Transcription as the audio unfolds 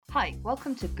Hi,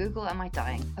 welcome to Google Am I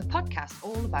Dying, a podcast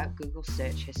all about Google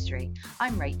search history.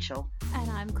 I'm Rachel.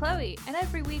 And I'm Chloe, and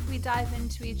every week we dive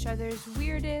into each other's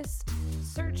weirdest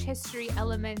search history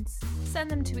elements,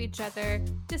 send them to each other,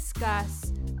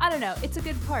 discuss. I don't know, it's a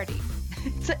good party.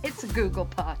 It's a Google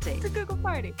party. It's a Google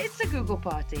party. It's a Google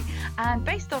party. And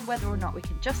based on whether or not we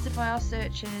can justify our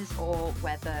searches or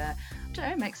whether, I don't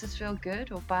know, it makes us feel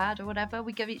good or bad or whatever,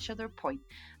 we give each other a point.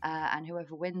 And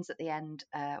whoever wins at the end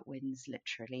wins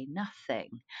literally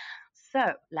nothing.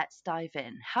 So let's dive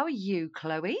in. How are you,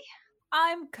 Chloe?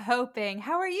 I'm coping.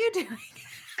 How are you doing?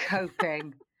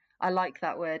 Coping. I like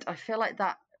that word. I feel like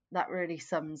that really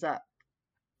sums up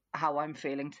how I'm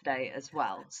feeling today as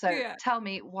well. So Yeah. Tell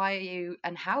me, why are you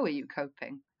and how are you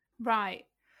coping? Right.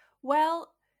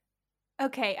 Well,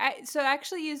 okay. I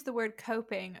actually use the word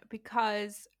coping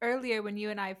because earlier when you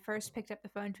and I first picked up the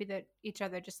phone to each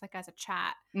other just like as a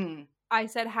chat, I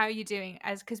said, "How are you doing?"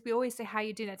 Because we always say, "How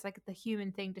you doing?" It's like the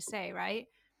human thing to say, right?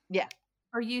 Yeah.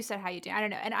 Or you said, "How you doing?" I don't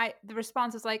know. And the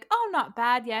response was like, "Oh, not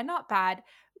bad. Yeah, not bad."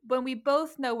 When we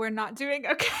both know we're not doing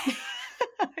okay.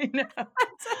 I know.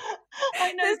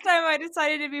 I know. This time I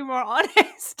decided to be more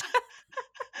honest.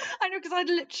 I know, because I'd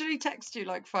literally text you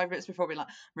like 5 minutes before, being like,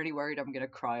 I'm really worried I'm going to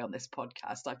cry on this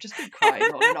podcast. I've just been crying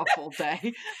on and off all day.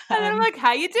 And then I'm like,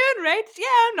 "How you doing, Rach?" "Yeah,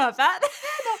 I'm not bad."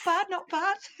 Yeah, not bad, not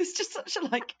bad. It's just such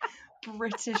a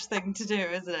British thing to do,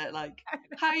 isn't it? Like,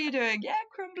 how are you doing? Yeah,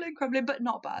 crumbling, but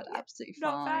not bad. Absolutely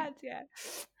Not fine. bad, yeah.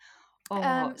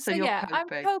 Oh, so you're yeah,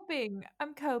 coping.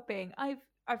 I'm coping.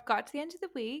 I've got to the end of the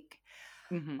week.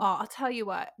 Mm-hmm. Oh, I'll tell you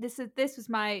what. This is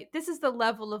the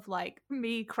level of like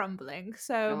me crumbling.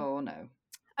 So Oh no.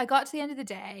 I got to the end of the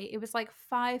day. It was like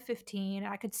 5:15, and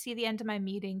I could see the end of my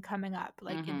meeting coming up,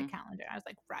 like in the calendar. I was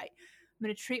like, right, I'm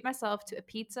gonna treat myself to a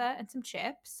pizza and some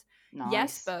chips. Yes,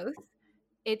 Nice. both.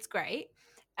 It's great.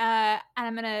 And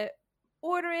I'm gonna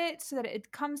order it so that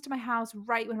it comes to my house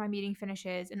right when my meeting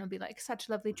finishes, and it'll be like such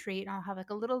a lovely treat. And I'll have like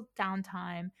a little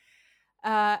downtime.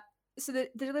 So the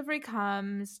delivery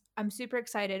comes. I'm super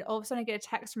excited. All of a sudden, I get a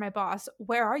text from my boss.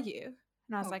 "Where are you?"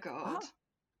 And I was like, God. "What?"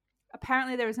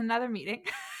 Apparently there was another meeting.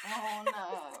 Oh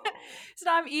no. So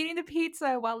now I'm eating the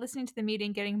pizza while listening to the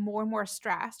meeting, getting more and more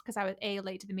stressed because I was A,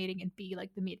 late to the meeting, and B,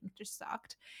 like the meeting just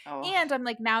sucked. Oh. And I'm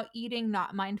like now eating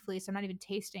not mindfully, so I'm not even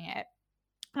tasting it.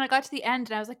 And I got to the end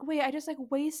and I was like, wait, I just like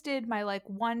wasted my like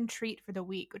one treat for the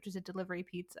week, which was a delivery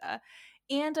pizza.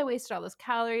 And I wasted all those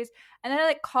calories. And then I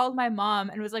like called my mom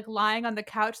and was like lying on the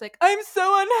couch, like, "I'm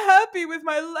so unhappy with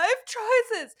my life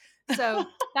choices." So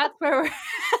that's where we're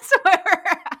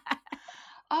at.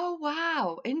 Oh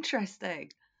wow,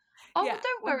 interesting. Oh, well, Yeah.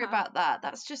 don't worry about that.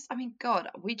 That's just, I mean, God,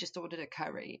 we just ordered a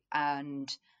curry and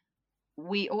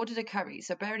we ordered a curry.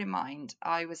 So bearing in mind,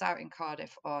 I was out in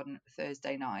Cardiff on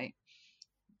Thursday night,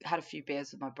 had a few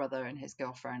beers with my brother and his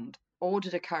girlfriend,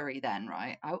 ordered a curry then,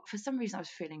 right? For some reason, I was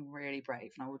feeling really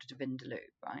brave and I ordered a vindaloo,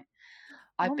 right?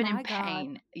 I've Oh been in my God.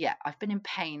 pain. Yeah, I've been in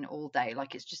pain all day.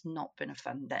 Like, it's just not been a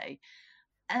fun day.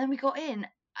 And then we got in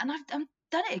and I've done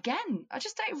it again. I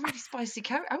just ate a really spicy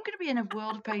curry. I'm going to be in a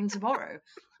world of pain tomorrow.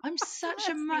 I'm such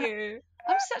a Bless you.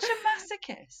 I'm such a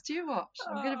masochist. Do you watch?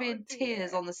 I'm going to be Oh in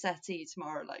tears dear. on the settee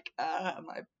tomorrow, like,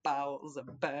 my bowels are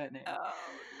burning. Oh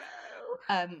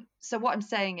no. So what I'm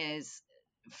saying is,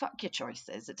 fuck your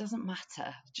choices. It doesn't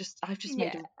matter. I've just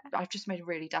made Yeah. a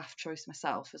really daft choice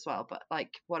myself as well. But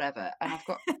like, whatever. And I've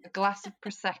got a glass of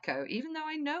prosecco, even though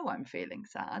I know I'm feeling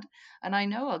sad, and I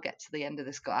know I'll get to the end of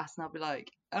this glass and I'll be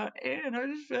like, oh, Ian, I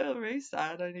just feel really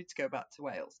sad. I need to go back to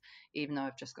Wales, even though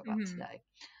I've just got back today.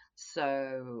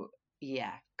 So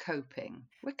yeah, coping.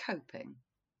 We're coping.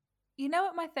 You know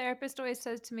what my therapist always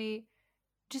says to me?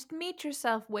 Just meet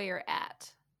yourself where you're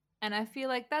at. And I feel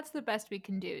like that's the best we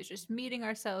can do, is just meeting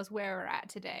ourselves where we're at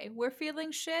today. We're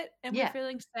feeling shit and we're Yeah,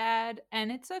 feeling sad,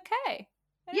 and it's okay.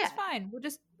 And yeah. it's fine. We'll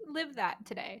just live that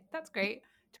today. That's great.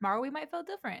 Tomorrow we might feel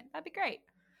different. That'd be great.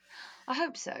 I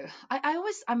hope so.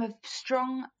 I'm a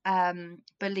strong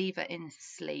believer in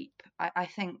sleep. I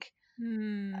think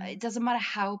it doesn't matter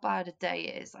how bad a day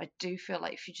is. I do feel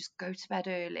like if you just go to bed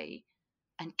early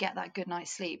and get that good night's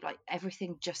sleep, like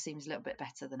everything just seems a little bit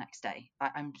better the next day.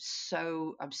 I'm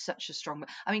such a strong.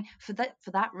 I mean, for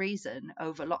that reason,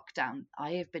 over lockdown,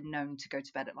 I have been known to go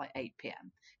to bed at like 8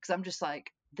 p.m. because I'm just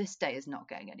like, this day is not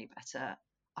getting any better.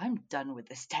 I'm done with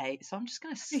this day, so I'm just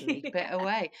going to sleep it Yeah.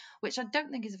 away, which I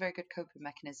don't think is a very good coping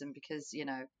mechanism because,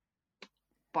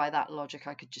 by that logic,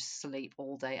 I could just sleep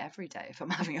all day, every day. If I'm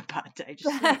having a bad day,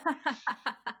 just sleep.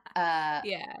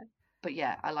 Yeah, But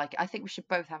yeah, I like it. I think we should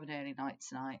both have an early night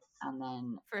tonight and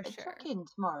then for check sure. in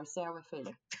tomorrow, see how we're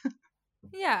feeling.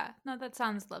 Yeah, no, that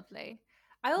sounds lovely.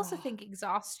 I also think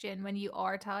exhaustion when you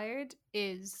are tired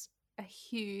is a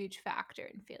huge factor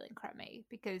in feeling crummy,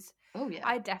 because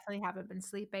I definitely haven't been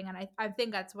sleeping, and I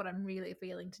think that's what I'm really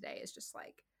feeling today, is just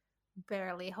like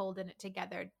barely holding it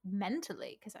together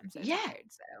mentally because I'm so tired.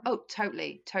 So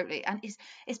totally, and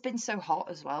it's been so hot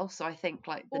as well, so I think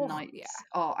like the nights,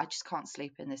 I just can't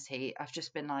sleep in this heat. I've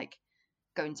just been like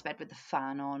going to bed with the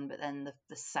fan on, but then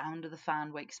the sound of the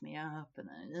fan wakes me up, and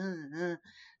then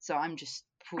so I'm just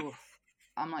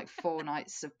I'm like 4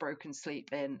 nights of broken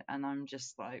sleep in, and I'm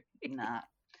just like, nah.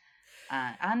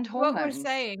 And what we're hormones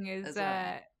saying is as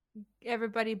well.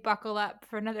 everybody buckle up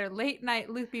for another late night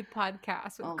loopy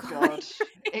podcast with Oh Chloe. God,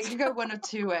 it could go one of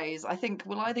two ways. I think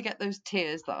we'll either get those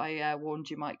tears that I warned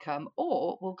you might come,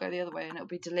 or we'll go the other way and it'll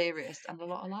be delirious and a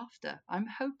lot of laughter. I'm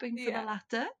hoping for the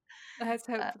latter. Let's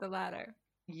hope for the latter.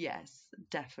 Yes,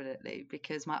 definitely,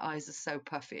 because my eyes are so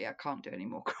puffy, I can't do any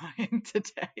more crying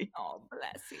today. Oh,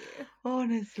 bless you.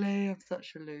 Honestly, I'm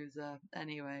such a loser.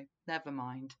 Anyway, never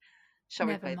mind. Shall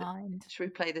we play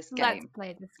this game? Let's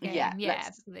play this game. Yeah,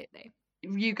 absolutely.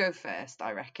 You go first,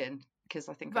 I reckon, because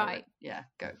I think right.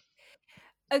 Go.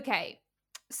 Okay,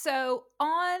 so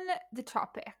on the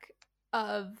topic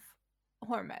of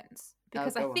hormones,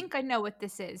 because I think I know what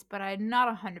this is, but I'm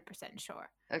not 100% sure.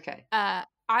 Okay.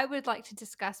 I would like to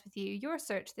discuss with you your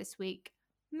search this week,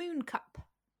 Moon Cup.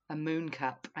 A moon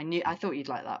cup. I thought you'd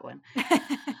like that one.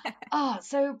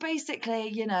 So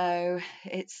basically,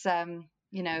 it's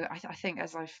I think,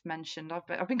 as I've mentioned,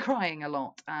 I've been crying a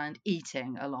lot and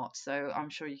eating a lot, so I'm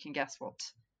sure you can guess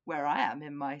where I am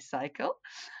in my cycle.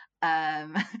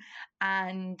 And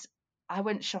I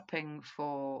went shopping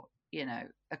for,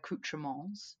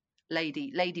 accoutrements,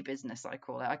 lady business. I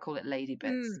call it lady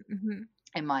bits. Mm-hmm.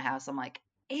 In my house, I'm like,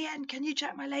 Ian, can you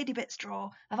check my lady bits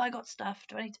drawer? Have I got stuff?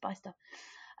 Do I need to buy stuff?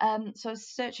 So I was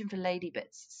searching for lady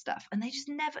bits stuff, and they just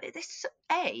never. It's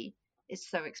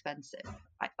so expensive.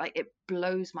 It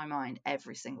blows my mind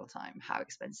every single time how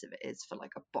expensive it is for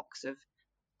like a box of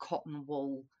cotton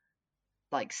wool,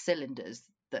 like cylinders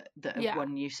that are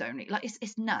one use only. Like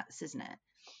it's nuts, isn't it?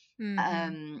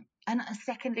 Mm-hmm. And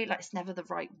secondly, like it's never the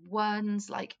right ones.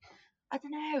 Like I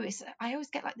don't know. I always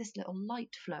get like this little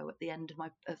light flow at the end of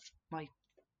my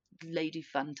lady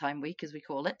fun time week, as we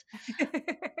call it.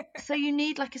 So you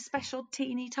need like a special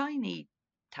teeny tiny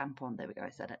tampon. There we go. I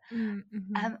said it.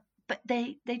 Mm-hmm. But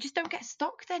they just don't get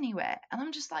stocked anywhere, and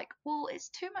I'm just like, well, it's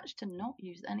too much to not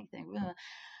use anything.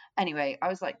 Anyway, I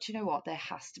was like, do you know what? There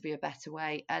has to be a better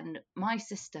way. And my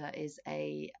sister is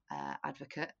a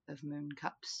advocate of moon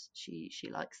cups. She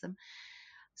likes them.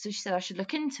 So she said I should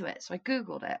look into it. So I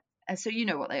Googled it. And so you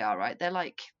know what they are, right? They're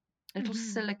like little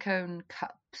silicone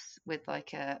cups with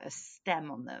like a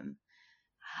stem on them.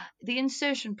 The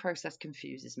insertion process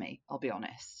confuses me, I'll be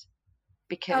honest.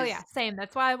 Because same.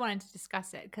 That's why I wanted to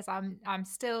discuss it, because I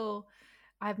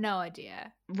have no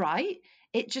idea. Right?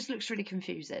 It just looks really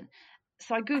confusing.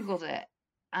 So I Googled it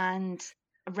and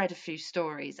read a few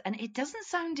stories, and it doesn't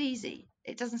sound easy.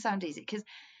 Because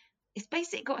it's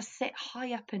basically got to sit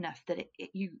high up enough that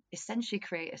you essentially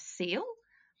create a seal.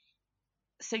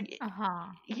 So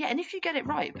and if you get it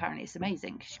right, apparently it's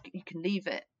amazing, because you can leave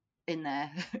it in there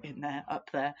up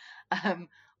there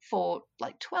for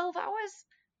like 12 hours,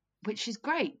 which is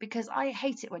great, because I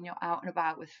hate it when you're out and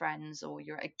about with friends, or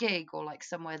you're at a gig, or like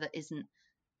somewhere that isn't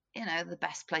the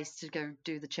best place to go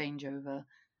do the changeover.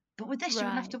 But with this, you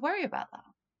wouldn't have to worry about that.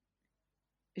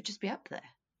 It'd just be up there.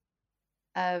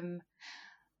 And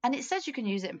it says you can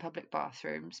use it in public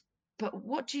bathrooms, but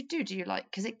what do you do? Do you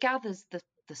because it gathers the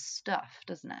stuff,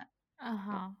 doesn't it?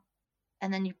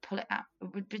 And then you pull it out.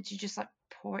 But you just like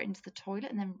pour it into the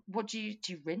toilet, and then what do you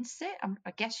rinse it?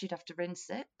 I guess you'd have to rinse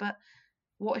it, but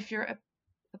what if you're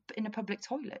in a public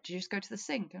toilet? Do you just go to the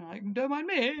sink and like, don't mind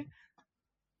me?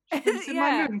 And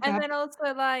then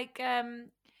also like,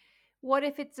 what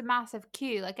if it's a massive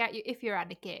queue? Like if you're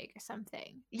at a gig or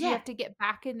something, do you have to get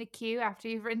back in the queue after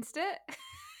you've rinsed it?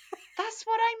 That's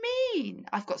what I mean.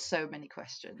 I've got so many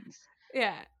questions.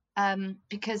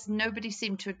 Because nobody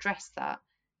seemed to address that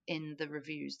in the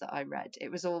reviews that I read.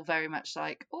 It was all very much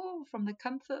like, from the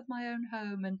comfort of my own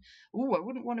home, and I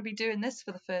wouldn't want to be doing this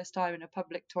for the first time in a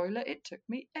public toilet. It took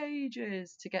me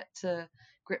ages to get to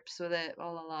grips with it, la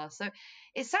la la. So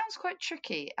it sounds quite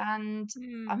tricky, and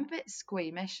I'm a bit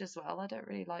squeamish as well. I don't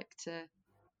really like to,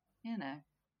 I'm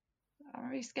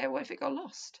really scared. What if it got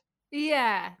lost?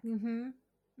 But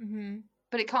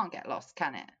it can't get lost,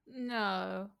 can it?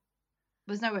 No.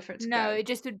 There's nowhere for it to go. No, it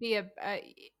just would be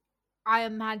I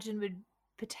imagine would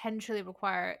potentially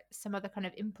require some other kind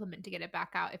of implement to get it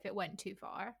back out if it went too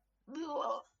far.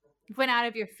 If it went out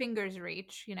of your finger's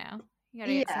reach, you gotta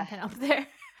get something up there.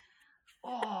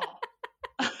 Oh.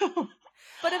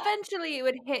 But eventually it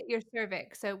would hit your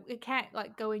cervix, so it can't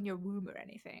like go in your womb or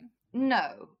anything.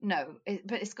 No,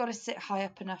 but it's got to sit high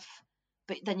up enough.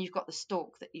 But then you've got the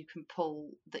stalk that you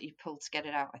pull to get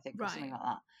it out, I think, or something Right. like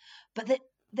that. But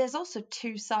there's also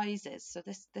two sizes. So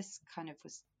this kind of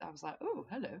was, I was like, oh,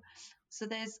 hello. So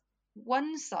there's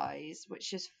one size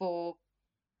which is for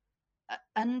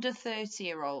under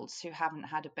 30-year-olds who haven't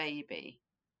had a baby,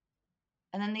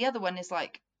 and then the other one is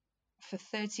like for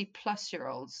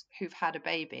 30-plus-year-olds who've had a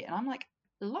baby. And I'm like,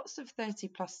 lots of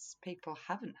 30-plus people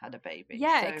haven't had a baby.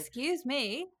 Yeah, So excuse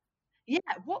me. yeah,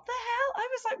 what the hell? I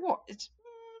was like, what?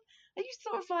 Are you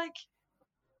sort of like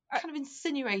kind of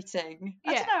insinuating?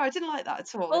 I don't Yeah. know. I didn't like that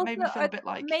at all. It Also, made me feel a bit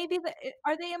like, maybe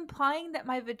are they implying that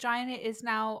my vagina is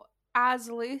now as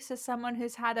loose as someone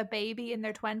who's had a baby in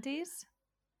their 20s?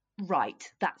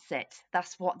 right, that's it.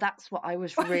 That's what I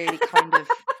was really kind of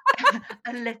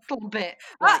a little bit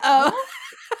like, Uh-oh.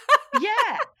 what?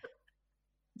 Yeah.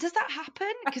 Does that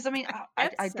happen? Because I mean,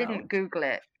 I So. didn't Google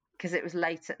it because it was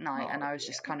late at night, and I was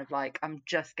dear. just kind of like, I'm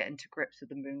just getting to grips with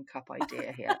the moon cup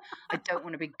idea here. I don't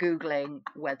want to be Googling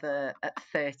whether at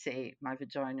 30 my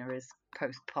vagina is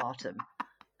postpartum.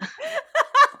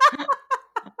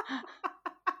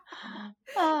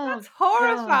 That's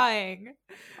horrifying. God.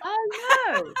 I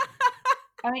know.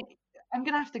 I mean, I'm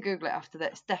gonna have to Google it after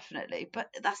this, definitely. But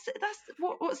that's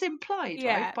what's implied,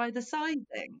 right, by the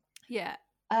sizing. Yeah.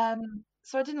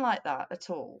 So I didn't like that at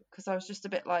all, because I was just a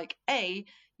bit like,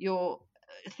 you're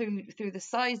through the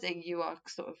sizing, you are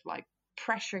sort of like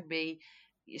pressuring me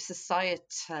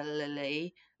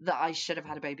societally that I should have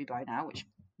had a baby by now, which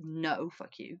no,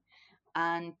 fuck you.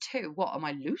 And two, what, am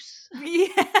I loose?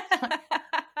 Yeah.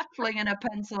 Flinging a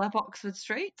pencil up Oxford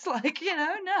Street? Like,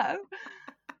 no.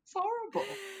 It's horrible.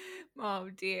 Oh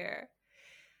dear.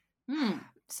 Mm.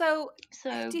 So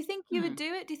do you think you would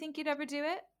do it? Do you think you'd ever do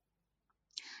it?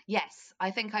 Yes,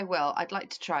 I think I will. I'd like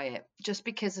to try it, just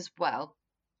because as well,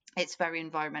 it's very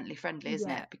environmentally friendly, isn't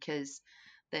it? Because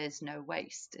there's no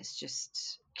waste. It's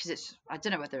just because I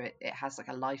don't know whether it has like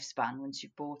a lifespan once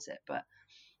you've bought it, but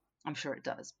I'm sure it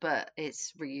does. But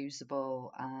it's reusable,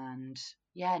 and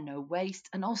yeah, no waste.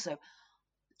 And also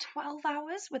 12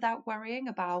 hours without worrying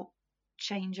about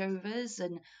changeovers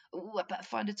and, I better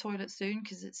find a toilet soon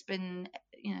because it's been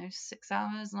 6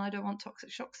 hours and I don't want toxic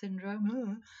shock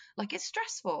syndrome. Like, it's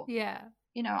stressful. Yeah.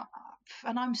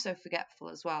 And I'm so forgetful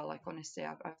as well. Like, honestly,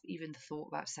 I've even thought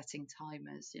about setting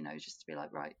timers, just to be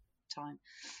like, right, time,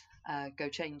 go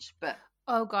change. But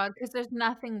oh god, because there's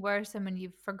nothing worse than when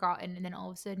you've forgotten and then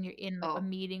all of a sudden you're in a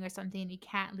meeting or something and you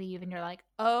can't leave and you're like,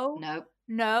 oh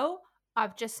no,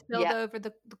 I've just spilled over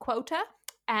the quota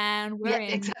and we're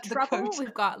in trouble.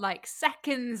 We've got like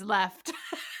seconds left.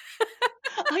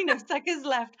 I know, seconds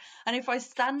left. And if I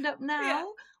stand up now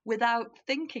without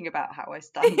thinking about how I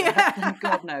stand up, then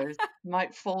God knows,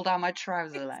 might fall down my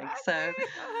trouser leg. So,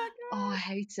 I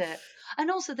hate it. And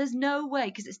also, there's no way,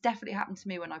 because it's definitely happened to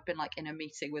me when I've been like in a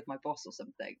meeting with my boss or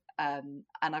something, and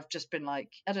I've just been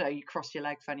like, I don't know, you cross your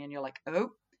leg, Fanny, and you're like,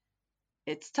 oh,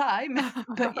 it's time.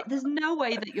 But there's no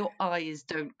way that your eyes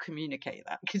don't communicate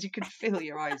that, because you can feel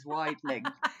your eyes widening.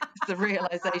 It's the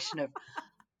realization of,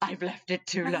 I've left it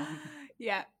too long.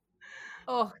 Yeah.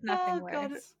 Oh, nothing worse.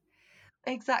 God.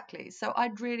 Exactly. So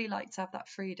I'd really like to have that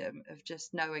freedom of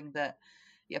just knowing that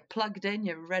you're plugged in,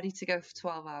 you're ready to go for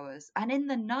 12 hours. And in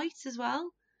the night as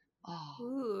well.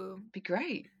 Oh, it'd be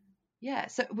great. Yeah.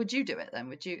 So would you do it then?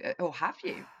 Would you, or have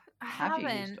you? I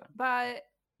haven't, but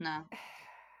no.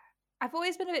 I've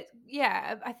always been a bit,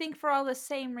 I think for all the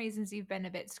same reasons you've been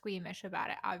a bit squeamish about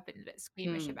it, I've been a bit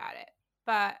squeamish about it.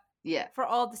 But for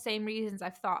all the same reasons,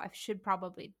 I've thought I should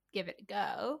probably give it a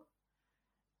go.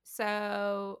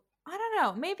 So I don't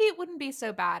know. Maybe it wouldn't be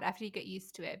so bad after you get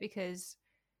used to it, because,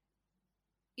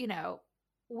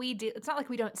 we do. It's not like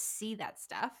we don't see that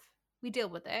stuff. We deal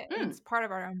with it. And it's part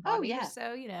of our own body. Oh, yeah.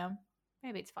 So,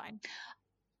 maybe it's fine.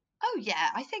 Oh, yeah.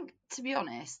 I think, to be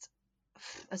honest,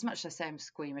 as much as I say I'm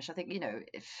squeamish, I think,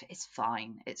 if it's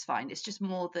fine. It's fine. It's just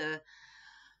more the,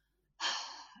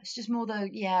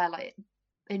 like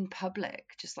in public,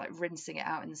 just like rinsing it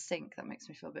out in the sink. That makes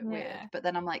me feel a bit weird. But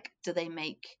then I'm like, do they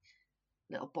make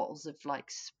little bottles of like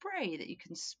spray that you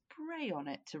can spray on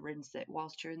it to rinse it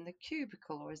whilst you're in the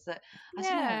cubicle? Or is that, I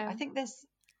don't know. I think there's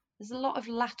a lot of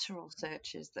lateral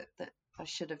searches that I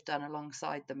should have done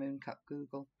alongside the Moon Cup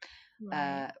Google,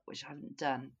 which I haven't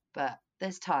done. But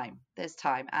there's time.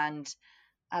 And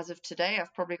as of today,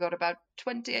 I've probably got about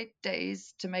 28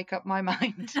 days to make up my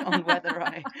mind on whether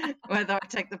I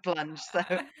take the plunge. So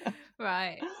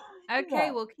right. Okay,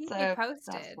 Yeah. well, keep me So that's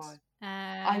posted. why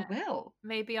I will.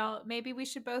 Maybe we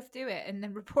should both do it and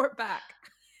then report back.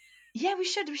 Yeah, we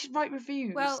should. We should write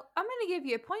reviews. Well, I'm going to give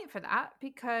you a point for that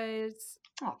because,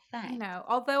 Oh, thanks.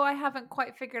 although I haven't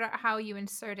quite figured out how you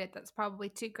insert it, that's probably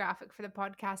too graphic for the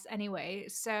podcast anyway.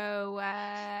 So,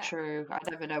 True. I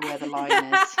never know where the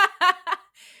line is.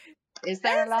 Is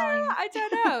there a line? I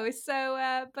don't know.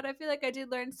 So, but I feel like I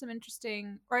did learn some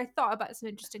interesting, or I thought about some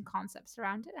interesting concepts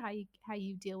around it, how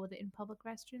you deal with it in public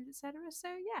restrooms, etc. So,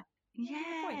 yeah.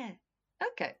 Yeah.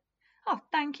 Okay. Oh,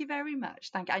 thank you very much.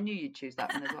 Thank you. I knew you'd choose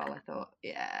that one as well. I thought,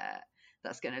 yeah,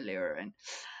 that's going to lure her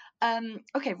in.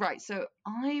 Okay, right. So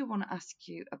I want to ask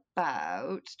you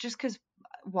about just because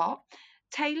what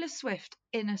Taylor Swift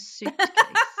in a suitcase.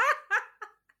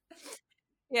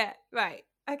 Yeah. Right.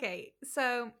 Okay.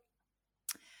 So.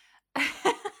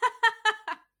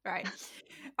 Right.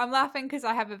 I'm laughing because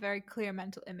I have a very clear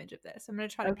mental image of this. I'm going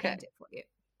to try to paint it for you.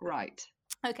 Right.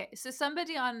 Okay. So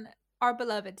somebody on our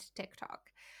beloved TikTok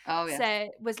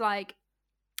was like,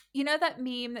 you know that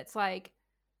meme that's like,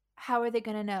 how are they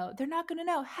going to know? They're not going to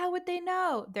know. How would they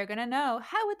know? They're going to know.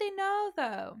 How would they know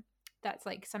though? That's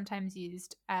like sometimes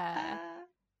used.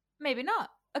 Maybe not.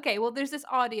 Okay. Well, there's this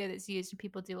audio that's used and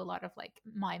people do a lot of like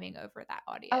miming over that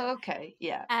audio. Oh, okay.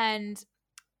 Yeah. And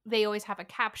they always have a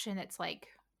caption that's like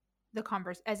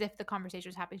as if the conversation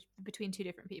was happening between two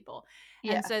different people.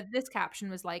 Yeah. And so this caption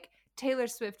was like Taylor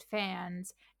Swift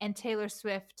fans and Taylor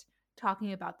Swift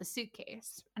talking about the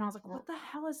suitcase. And I was like, what the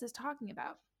hell is this talking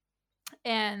about?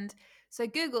 And so I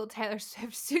Googled Taylor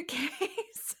Swift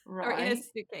suitcase or in a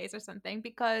suitcase or something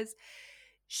because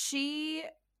she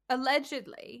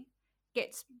allegedly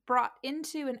gets brought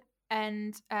into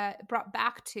and brought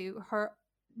back to her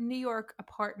New York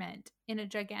apartment in a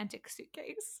gigantic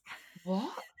suitcase.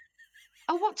 What?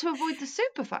 Oh, what, to avoid the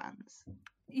super fans?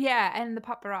 Yeah, and the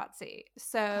paparazzi.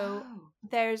 So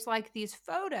there's like these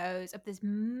photos of this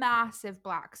massive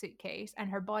black suitcase, and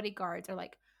her bodyguards are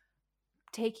like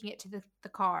taking it to the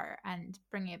car and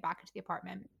bringing it back into the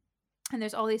apartment. And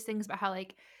there's all these things about how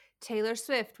like Taylor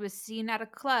Swift was seen at a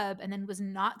club and then was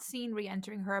not seen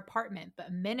re-entering her apartment.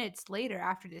 But minutes later,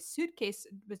 after this suitcase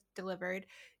was delivered,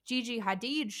 Gigi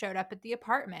Hadid showed up at the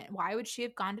apartment. Why would she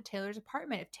have gone to Taylor's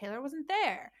apartment if Taylor wasn't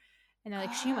there? And they're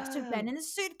like, she must have been in the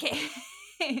suitcase.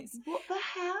 What the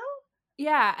hell?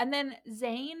 Yeah. And then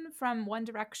Zayn from One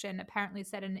Direction apparently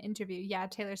said in an interview, yeah,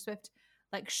 Taylor Swift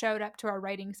like showed up to our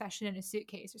writing session in a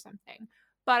suitcase or something.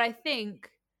 But I think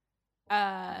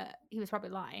he was probably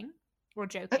lying or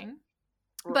joking.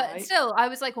 Right. But still, I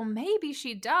was like, well, maybe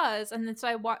she does. And then so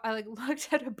I like looked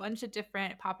at a bunch of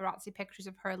different paparazzi pictures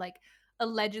of her like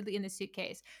allegedly in the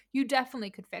suitcase. You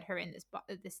definitely could fit her in this.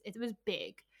 It was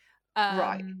big.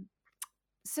 Right.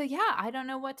 So yeah, I don't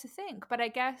know what to think, but I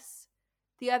guess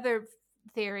the other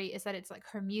theory is that it's like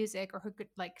her music or her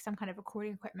like some kind of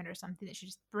recording equipment or something that she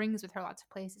just brings with her lots of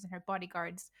places, and her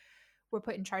bodyguards were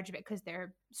put in charge of it because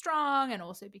they're strong and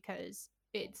also because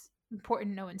it's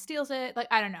important no one steals it. Like,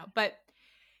 I don't know, but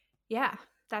yeah,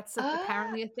 that's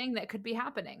apparently a thing that could be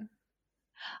happening.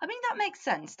 I mean, that makes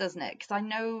sense, doesn't it? Because I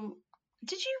know,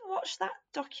 did you watch that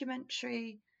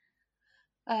documentary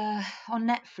on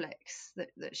Netflix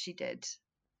that she did?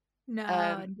 No,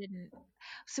 I didn't.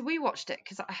 So we watched it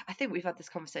because I think we've had this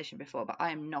conversation before, but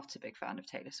I am not a big fan of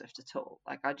Taylor Swift at all.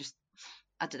 Like, I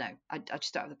don't know. I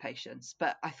just don't have the patience.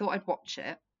 But I thought I'd watch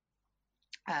it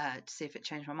to see if it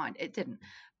changed my mind. It didn't.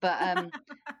 But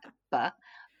but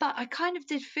I kind of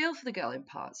did feel for the girl in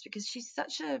parts because she's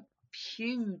such a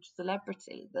huge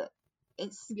celebrity that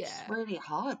it's really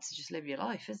hard to just live your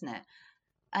life, isn't it?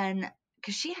 And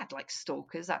because she had like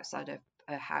stalkers outside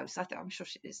her house. I'm sure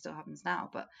it still happens now,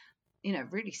 but you know,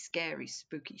 really scary,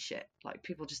 spooky shit. Like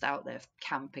people just out there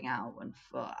camping out and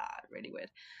really weird.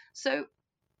 So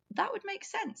that would make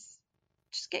sense.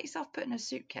 Just get yourself put in a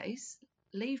suitcase,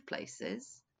 leave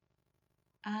places,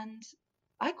 and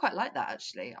I quite like that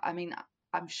actually. I mean,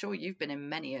 I'm sure you've been in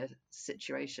many a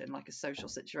situation, like a social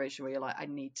situation, where you're like, I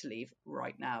need to leave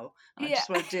right now. And I just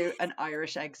want to do an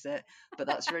Irish exit, but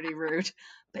that's really rude.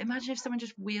 But imagine if someone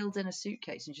just wheeled in a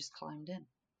suitcase and just climbed in.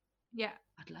 Yeah.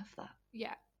 I'd love that.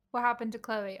 Yeah. What happened to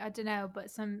Chloe? I don't know,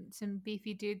 but some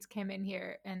beefy dudes came in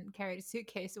here and carried a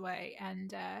suitcase away,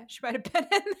 and she might have been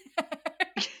in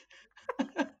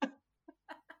there.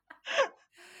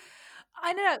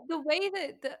 I don't know, the way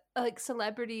that the like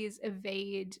celebrities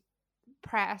evade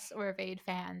press or evade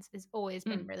fans has always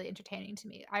been really entertaining to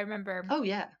me. I remember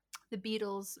the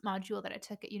Beatles module that I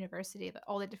took at university, about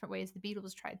all the different ways the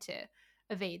Beatles tried to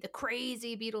evade the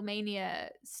crazy Beatlemania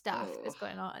stuff that's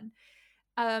going on.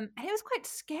 And it was quite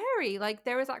scary. Like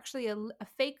there was actually a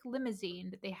fake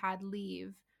limousine that they had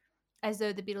leave as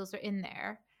though the Beatles are in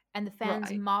there, and the fans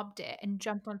Right. mobbed it and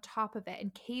jumped on top of it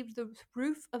and caved the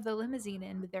roof of the limousine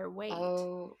in with their weight.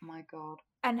 Oh my God.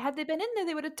 And had they been in there,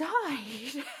 they would have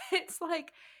died. It's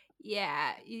like,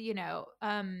 yeah,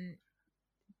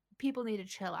 people need to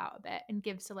chill out a bit and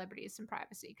give celebrities some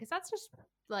privacy, because that's just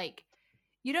like,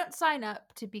 you don't sign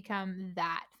up to become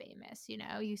that famous,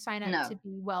 you sign up to No.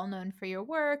 be well known for your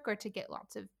work or to get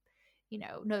lots of,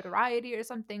 notoriety or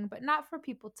something, but not for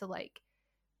people to like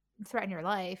threaten your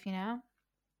life.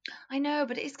 I know,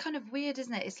 but it's kind of weird,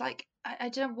 isn't it? It's like I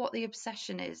don't know what the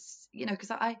obsession is,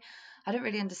 because I don't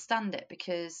really understand it,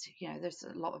 because there's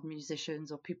a lot of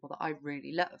musicians or people that I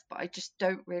really love, but I just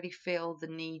don't really feel the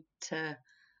need to.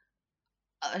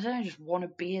 I don't know, just want to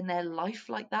be in their life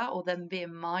like that, or them be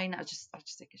in mine. I just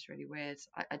think it's really weird.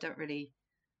 I don't really.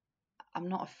 I'm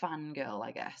not a fangirl,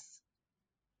 I guess.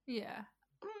 Yeah.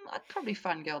 I'd probably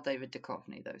fangirl David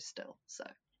Duchovny though, still. So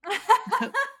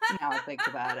now I think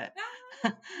about it.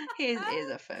 he is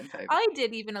a firm favourite. I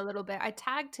did even a little bit. I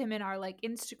tagged him in our like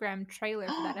Instagram trailer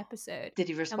for that episode. Did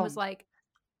he And was respond? like,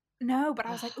 no, but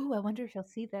I was like, ooh, I wonder if he'll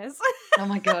see this. Oh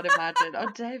my God, imagine. Oh,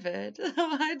 David.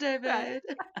 Oh, hi, David.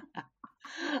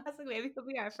 I was like, maybe he'll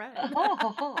be our friend. I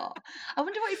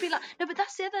wonder what he'd be like. No, but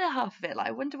that's the other half of it. Like,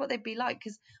 I wonder what they'd be like,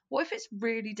 because what if it's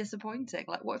really disappointing?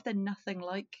 Like, what if they're nothing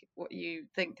like what you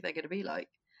think they're going to be like?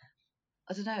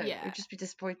 I don't know. Yeah. It would just be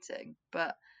disappointing.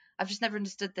 But I've just never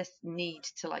understood this need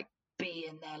to like be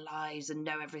in their lives and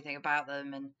know everything about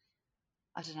them. And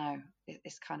I don't know.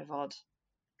 It's kind of odd.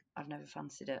 I've never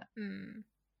fancied it.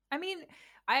 I mean,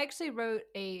 I actually wrote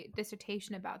a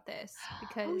dissertation about this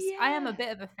because Oh, yeah. I am a bit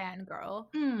of a fangirl,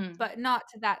 but not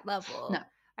to that level. No.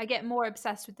 I get more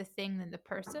obsessed with the thing than the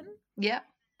person. Yeah.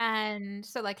 And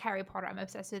so, like Harry Potter, I'm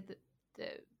obsessed with the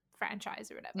franchise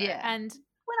or whatever. Yeah. And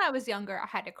when I was younger, I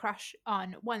had a crush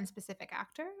on one specific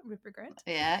actor, Rupert Grint.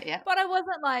 Yeah. But I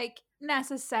wasn't like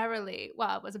necessarily, well,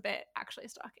 I was a bit actually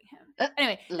stalking him.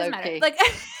 Anyway, doesn't matter. Like,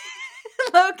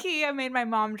 low key, I made my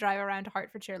mom drive around to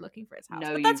Hertfordshire looking for his house.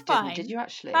 No, but that's you fine. didn't. Did you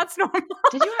actually? That's normal.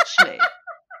 Did you actually?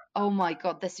 Oh my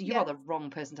God, you Yes. are the wrong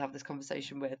person to have this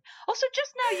conversation with. Also,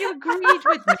 just now you agreed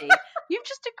with me. You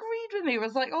just agreed with me. It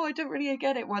was like, oh, I don't really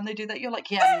get it when they do that. You're like,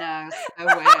 yeah, no,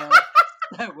 so weird.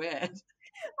 So weird.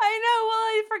 I know.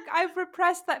 Well, I've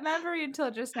repressed that memory until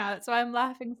just now. That's why I'm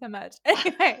laughing so much.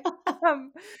 Anyway,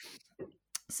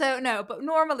 so no, but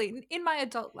normally in my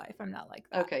adult life, I'm not like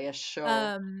that. Okay, yeah, sure.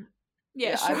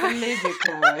 Yeah, sure. I believe you,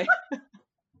 Chloe.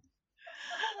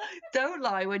 Don't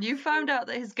lie. When you found out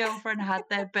that his girlfriend had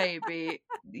their baby,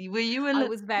 were you a little? I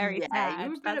was very sad. You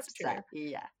were a bit That's upset. true.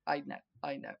 Yeah, I know.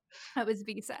 I was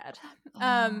be sad.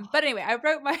 But anyway, I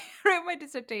wrote my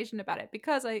dissertation about it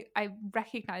because I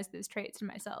recognized those traits in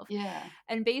myself. Yeah.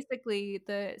 And basically,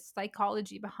 the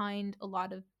psychology behind a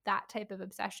lot of that type of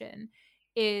obsession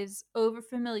is over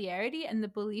familiarity and the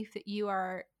belief that you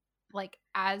are like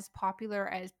as popular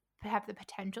as have the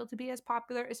potential to be as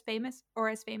popular as famous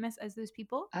as those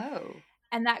people. Oh.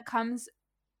 And that comes,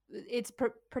 it's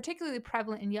particularly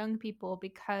prevalent in young people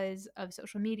because of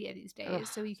social media these days. Ugh.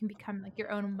 So you can become like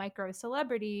your own micro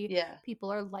celebrity. Yeah.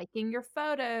 People are liking your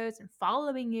photos and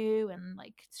following you and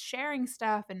like sharing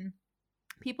stuff, and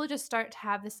people just start to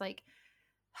have this like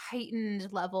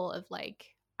heightened level of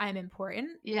like, I'm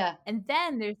important. Yeah. And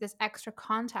then there's this extra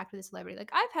contact with a celebrity. Like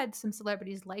I've had some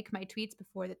celebrities like my tweets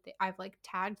before that I've like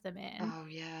tagged them in. Oh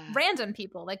yeah. Random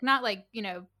people, like not like,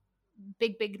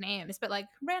 big names, but like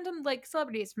random like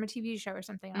celebrities from a TV show or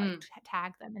something. I like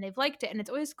tag them and they've liked it and it's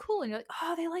always cool. And you're like,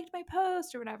 oh, they liked my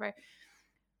post or whatever.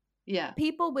 Yeah.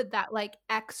 People with that like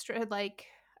extra, like,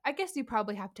 I guess you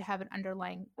probably have to have an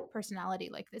underlying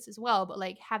personality like this as well, but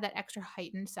like have that extra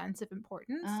heightened sense of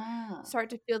importance,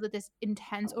 start to feel that this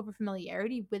intense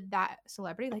overfamiliarity with that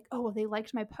celebrity, like, oh, well, they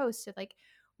liked my post, so like,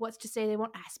 what's to say they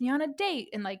won't ask me on a date?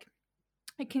 And like,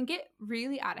 it can get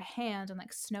really out of hand and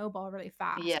like snowball really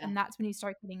fast. Yeah. And that's when you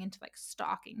start getting into like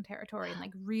stalking territory and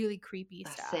like really creepy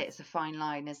stuff. That's it. It's a fine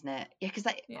line, isn't it? Yeah,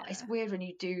 because it's weird when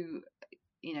you do,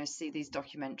 see these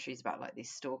documentaries about like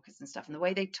these stalkers and stuff, and the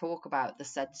way they talk about the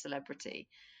said celebrity,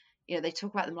 they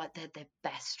talk about them like they're their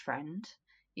best friend.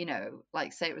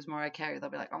 Like say it was Mariah Carey,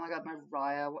 they'll be like, oh my God,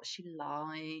 Mariah, what's she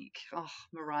like? Oh,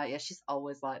 Mariah, she's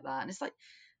always like that. And it's like,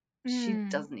 she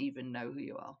doesn't even know who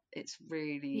you are. It's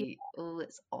really,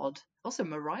 it's odd. Also,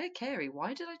 Mariah Carey,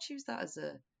 why did I choose that as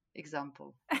a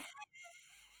example?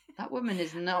 That woman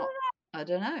is not, I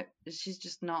don't know. She's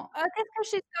just not. I guess because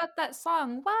she's got that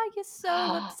song, Why You So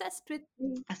Obsessed With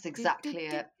Me. That's exactly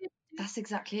it. That's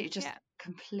exactly it. You just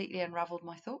completely unraveled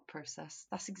my thought process.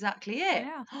 That's exactly it.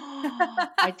 Yeah.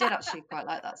 I did actually quite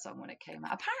like that song when it came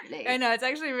out. Apparently. I know, it's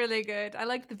actually really good. I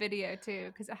liked the video too,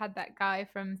 because it had that guy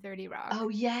from 30 Rock. Oh,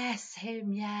 yes,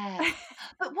 him, yeah.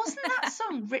 But wasn't that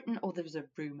song written, or there was a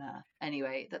rumour,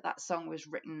 anyway, that song was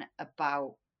written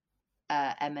about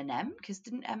Eminem? Because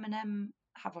didn't Eminem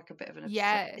have like a bit of an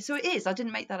obsession? Yes. So it is. I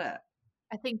didn't make that up.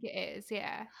 I think it is,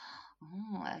 yeah.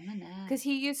 Oh, Eminem. Because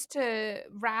he used to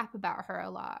rap about her a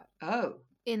lot. Oh.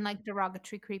 In like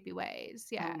derogatory, creepy ways.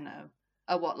 Yeah. Oh, no.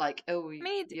 Oh, what, like,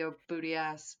 your booty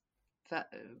ass.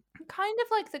 Kind of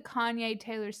like the Kanye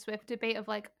Taylor Swift debate of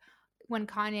like when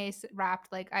Kanye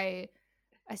rapped, like, I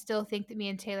still think that me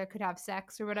and Taylor could have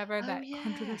sex or whatever, that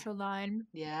controversial line.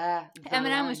 Yeah.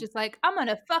 Eminem was just like, I'm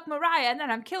gonna fuck Mariah and then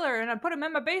I'm kill her and I put him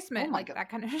in my basement. Oh my like God. That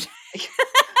kind of shit.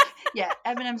 Yeah,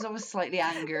 Eminem's always slightly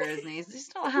angry, isn't he?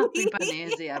 He's not a happy bunny,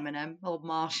 is he, Eminem? Old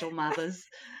Marshall Mathers.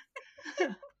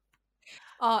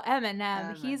 Oh,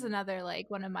 Eminem. He's another, like,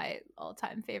 one of my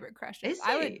all-time favorite crushes. Is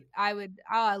he?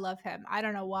 I love him. I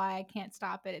don't know why. I can't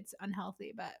stop it. It's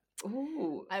unhealthy, but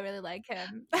ooh, I really like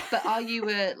him. But are you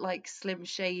a, like, Slim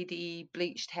Shady,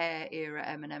 bleached hair era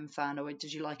Eminem fan, or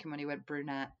did you like him when he went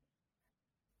brunette?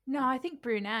 No, I think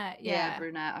brunette. Yeah,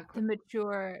 brunette.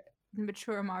 The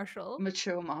mature Marshall.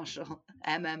 Mature Marshall.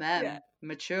 MMM. Yeah.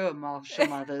 Mature Marshall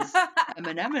Mathers.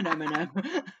 Eminem. Eminem.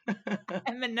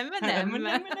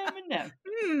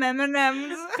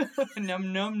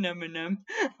 Num.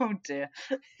 Oh dear.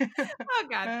 Oh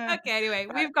God. Okay. Anyway,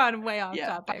 we've gone way off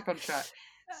topic. Back on track.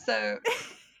 So,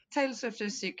 Taylor Swift in a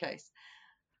suitcase.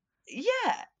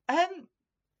 Yeah.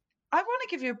 I want to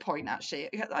give you a point, actually.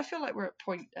 I feel like we're at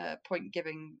point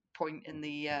giving point in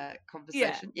the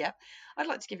conversation. Yeah. I'd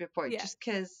like to give you a point just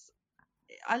because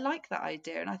I like that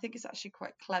idea and I think it's actually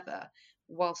quite clever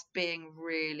whilst being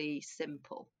really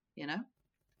simple, you know?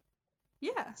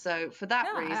 Yeah. So for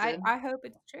that reason... I hope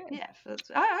it's true. Yeah,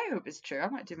 I hope it's true. I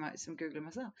might do some Googling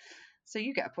myself. So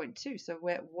you get a point too. So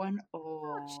we're at 1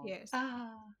 or... Oh, cheers.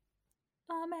 Amazing.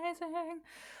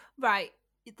 Right.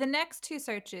 The next two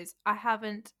searches, I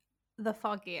haven't the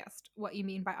foggiest what you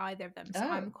mean by either of them, so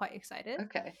I'm quite excited.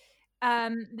 Okay.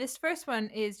 This first one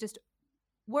is just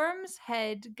Worm's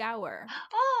Head Gower.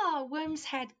 Oh, Worm's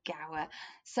Head Gower.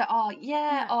 So,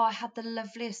 I had the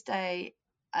loveliest day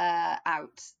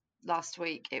out last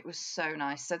week. It was so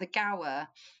nice. So the Gower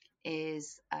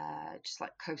is just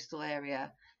like coastal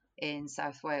area in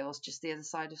South Wales, just the other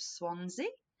side of Swansea.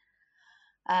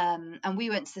 And we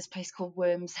went to this place called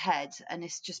Worm's Head, and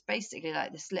it's just basically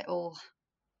like this little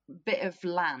bit of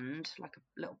land, like a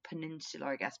little peninsula,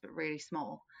 I guess, but really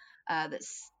small, that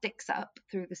sticks up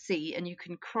through the sea, and you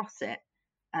can cross it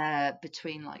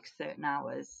between like certain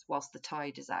hours whilst the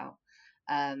tide is out.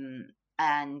 And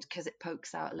because it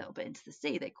pokes out a little bit into the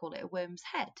sea, they call it a Worm's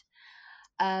Head.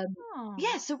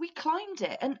 Yeah, so we climbed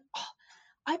it, and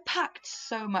I packed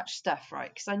so much stuff,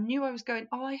 right? Because I knew I was going,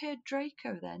 I heard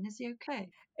Draco then. Is he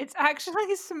okay? It's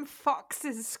actually some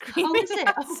foxes screaming. Oh, is it?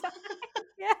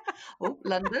 Yeah. Oh,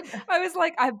 London. I was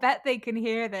like, I bet they can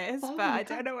hear this, but I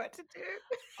don't know what to do.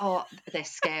 Oh, they're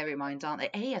scary minds, aren't they?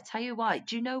 Hey, I tell you why.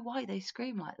 Do you know why they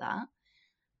scream like that?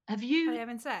 Have you... Are they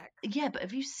having sex? Yeah, but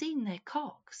have you seen their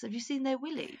cocks? Have you seen their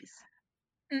willies?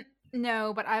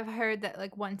 No, but I've heard that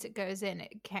like once it goes in,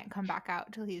 it can't come back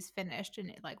out till he's finished, and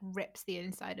it like rips the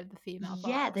inside of the female fox.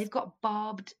 Yeah, they've got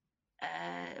barbed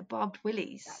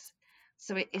willies.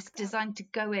 So it's designed to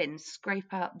go in,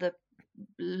 scrape out the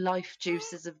life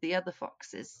juices of the other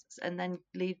foxes, and then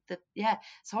leave the... Yeah,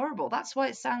 it's horrible. That's why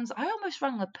it sounds... I almost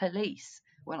rang the police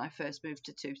when I first moved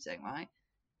to Tooting, right?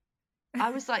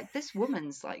 I was like, this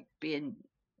woman's like being...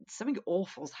 Something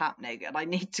awful's happening and I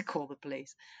need to call the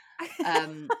police.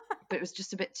 But it was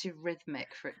just a bit too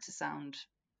rhythmic for it to sound,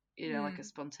 like a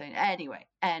spontaneous...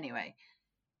 Anyway,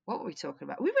 what were we talking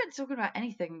about? We weren't talking about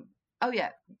anything... Oh,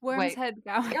 yeah. Worm's Head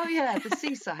Gower. Oh, yeah, the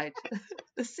seaside.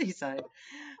 The seaside.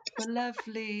 The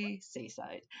lovely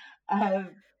seaside.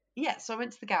 Yeah, so I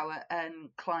went to the Gower and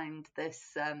climbed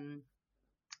this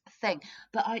thing.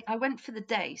 But I went for the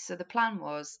day. So the plan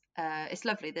was, it's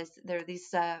lovely. There are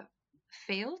these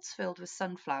fields filled with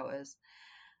sunflowers.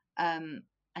 And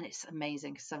it's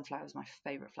amazing because sunflowers are my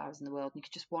favourite flowers in the world. And you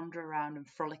could just wander around and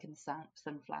frolic in the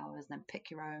sunflowers and then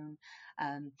pick your own.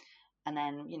 And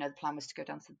then, the plan was to go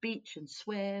down to the beach and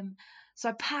swim. So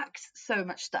I packed so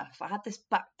much stuff. I had this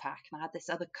backpack and I had this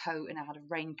other coat and I had a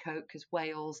raincoat because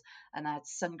Wales, and I had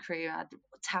sun cream, I had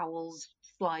towels,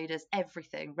 sliders,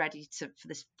 everything ready for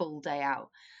this full day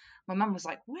out. My mum was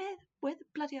like, where the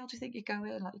bloody hell do you think you're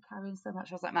going? Like, you're carrying so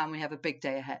much. I was like, Mum, we have a big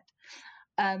day ahead.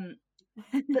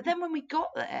 But then when we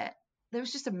got there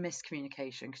was just a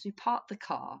miscommunication because we parked the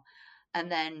car And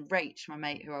then Rach, my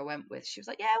mate who I went with, she was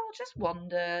like, yeah, we'll just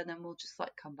wander and then we'll just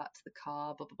like come back to the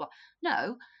car, blah, blah, blah.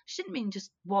 No, she didn't mean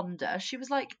just wander. She was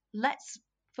like, let's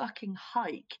fucking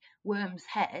hike Worm's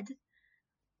Head.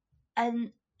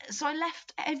 And so I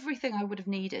left everything I would have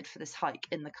needed for this hike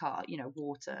in the car, you know,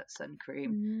 water, sun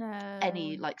cream,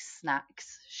 any like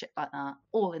snacks, shit like that,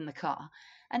 all in the car.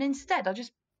 And instead I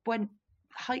just went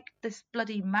hiked this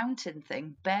bloody mountain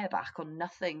thing bareback on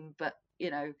nothing but,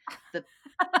 you know,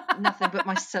 nothing but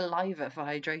my saliva for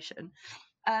hydration.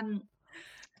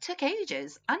 Took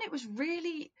ages, and it was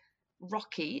really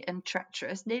rocky and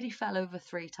treacherous, nearly fell over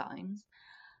 3 times.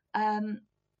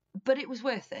 But it was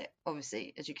worth it,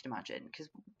 obviously, as you can imagine, because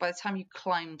by the time you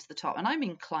climbed to the top, and I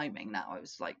mean climbing now, I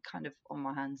was like kind of on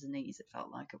my hands and knees, it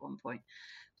felt like at one point.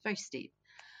 It's very steep.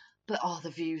 But the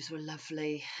views were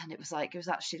lovely, and it was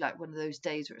actually like one of those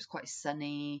days where it was quite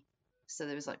sunny, so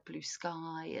there was like blue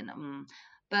sky,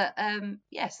 and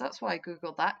yes, that's why I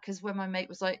googled that, because when my mate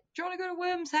was like, do you want to go to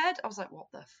Worm's Head, I was like, what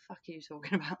the fuck are you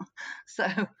talking about? So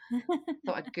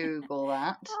thought I'd google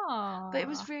that. Aww. But it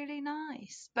was really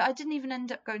nice, but I didn't even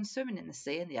end up going swimming in the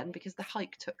sea in the end because the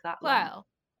hike took that long. Well,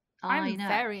 I'm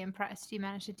very impressed you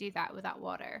managed to do that without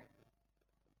water.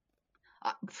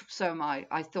 So am I.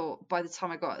 I thought by the time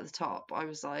I got at the top, I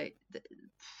was like,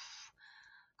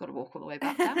 got to walk all the way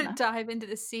back down now. Dive into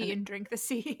the sea and drink the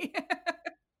sea.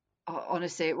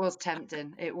 Honestly, it was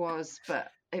tempting. It was, but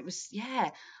it was,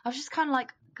 yeah. I was just kind of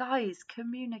like, guys,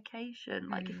 communication.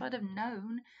 Like, if I'd have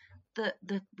known that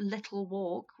the little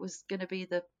walk was going to be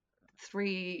the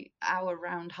 3-hour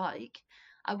round hike,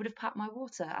 I would have packed my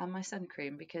water and my sun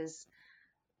cream, because,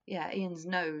 yeah, Ian's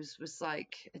nose was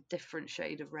like a different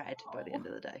shade of red by the end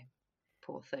of the day.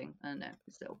 Poor thing. I don't know,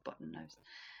 his little button nose.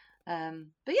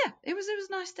 But yeah, it was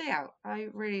a nice day out. I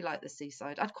really like the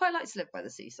seaside. I'd quite like to live by the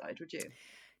seaside. Would you?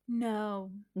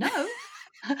 No.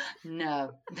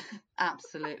 No,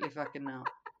 absolutely fucking not.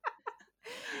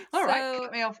 All right,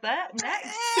 cut me off there.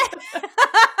 Next.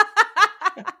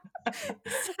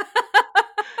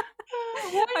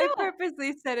 I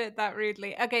purposely said it that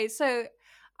rudely. Okay, so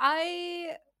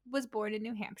I was born in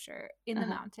New Hampshire in the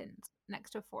mountains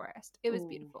next to a forest. It was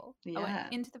beautiful. Yeah. I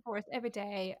went into the forest every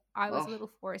day. I was a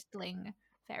little forestling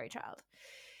fairy child.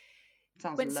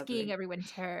 Went lovely. Skiing every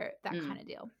winter, that kind of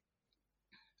deal.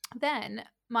 Then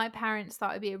my parents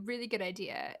thought it'd be a really good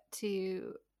idea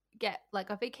to get like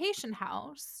a vacation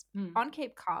house on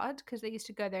Cape Cod, because they used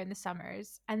to go there in the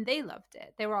summers and they loved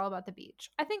it. They were all about the beach.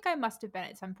 I think I must have been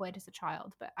at some point as a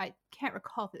child, but I can't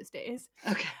recall those days.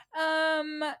 Okay.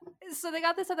 So they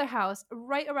got this other house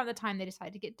right around the time they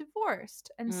decided to get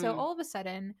divorced. And so all of a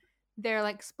sudden they're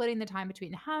like splitting the time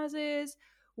between the houses.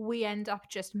 We end up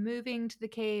just moving to the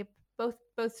Cape, both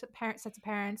sets of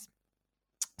parents.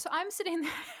 So I'm sitting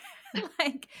there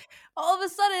like all of a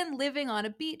sudden living on a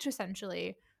beach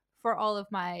essentially for all of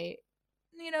my,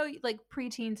 like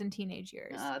preteens and teenage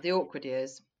years. The awkward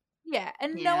years. Yeah,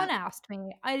 and no one asked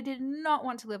me. I did not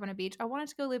want to live on a beach. I wanted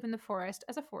to go live in the forest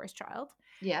as a forest child.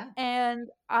 Yeah. And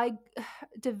I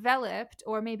developed,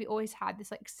 or maybe always had, this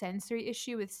like sensory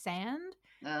issue with sand.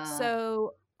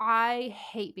 So I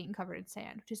hate being covered in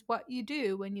sand, which is what you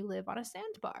do when you live on a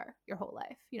sandbar your whole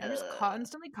life. Just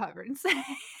constantly covered in sand.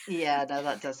 Yeah, no,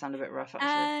 that does sound a bit rough, actually.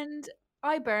 And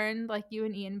I burn like you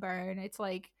and Ian burn. It's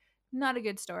like not a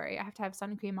good story. I have to have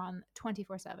sun cream on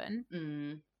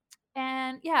 24/7.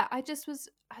 And yeah, I was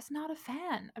not a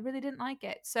fan. I really didn't like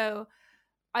it. So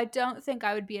I don't think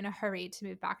I would be in a hurry to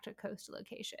move back to a coastal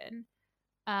location.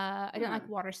 I don't like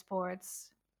water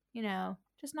sports,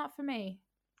 just not for me.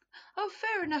 Oh,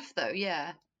 fair enough though.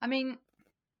 Yeah. I mean,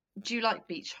 do you like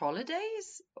beach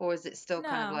holidays, or is it still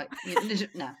kind of like,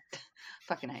 no,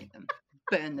 fucking hate them.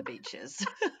 Burn the beaches.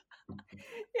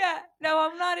 Yeah, no,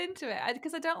 I'm not into it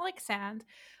because I don't like sand.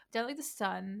 I don't like the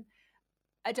sun.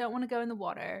 I don't want to go in the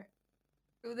water.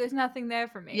 There's nothing there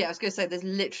for me. Yeah, I was going to say there's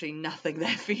literally nothing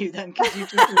there for you then, because you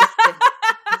just listed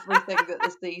everything that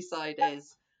the seaside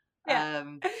is. Yeah.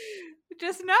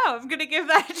 Just no. I'm going to give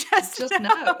that just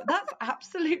no. That's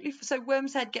absolutely... So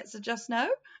Worm's Head gets a just no?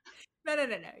 No.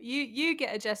 You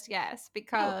get a just yes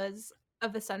because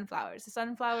of the sunflowers. The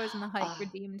sunflowers and the hike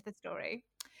redeemed the story.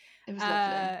 It was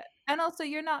lovely. And also,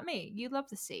 you're not me. You love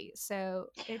the sea. So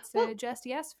it's a just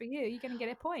yes for you. You're going to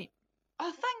get a point.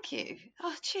 Oh, thank you.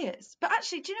 Oh, cheers. But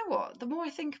actually, do you know what? The more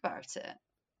I think about it,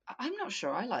 I'm not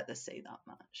sure I like the sea that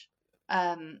much.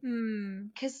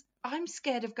 Because I'm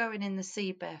scared of going in the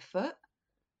sea barefoot.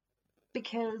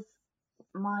 Because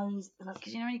when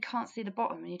you can't see the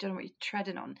bottom and you don't know what you're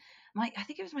treading on. I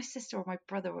think it was my sister or my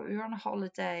brother. We were on a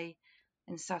holiday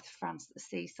in south of France at the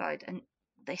seaside, and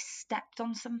they stepped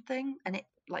on something and it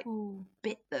like Ooh.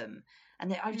 bit them.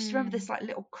 And I just remember this like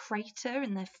little crater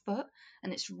in their foot,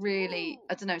 and it's really,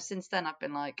 I don't know, since then I've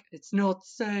been like, it's not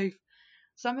safe.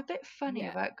 So I'm a bit funny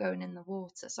about going in the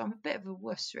water. So I'm a bit of a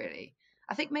wuss, really.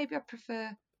 I think maybe I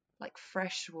prefer like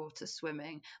freshwater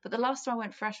swimming. But the last time I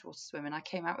went freshwater swimming, I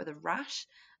came out with a rash,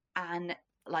 and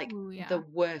like the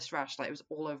worst rash, like it was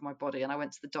all over my body. And I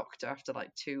went to the doctor after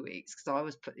like 2 weeks because I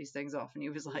always put these things off, and he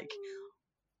was like,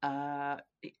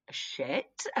 shit.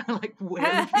 Like, where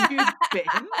have you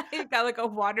been? You've got like a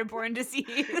waterborne disease.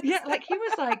 Yeah, like he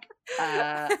was like,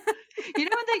 you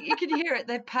know when you can hear it,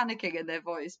 they're panicking in their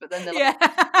voice, but then they're like,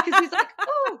 because he's like,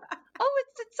 oh,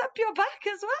 it's up your back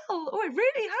as well. Oh, it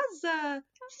really has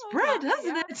spread,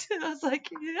 hasn't it? And I was like,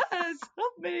 yes,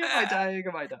 help me. Am I dying?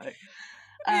 Am I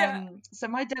dying? So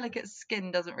my delicate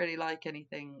skin doesn't really like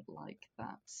anything like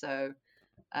that. So.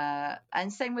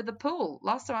 And same with the pool.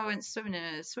 Last time I went swimming in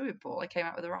a swimming pool, I came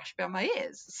out with a rash behind my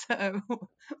ears. So,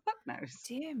 fuck knows.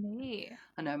 Dear me.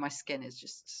 I know my skin is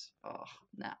just,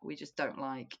 we just don't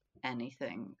like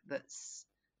anything that's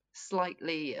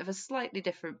of a slightly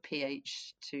different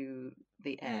pH to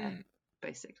the air,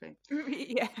 basically.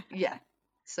 Yeah.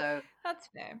 So that's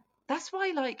fair. That's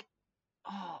why, like,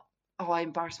 I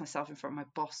embarrassed myself in front of my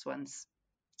boss once.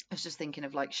 I was just thinking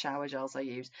of like shower gels I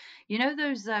use. You know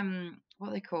those what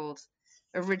are they called?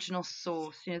 Original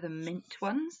Source, you know, the mint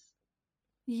ones?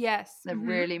 Yes. They're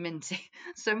really minty.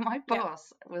 So my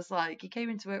boss was like, he came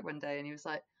into work one day and he was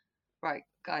like, right,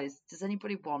 guys, does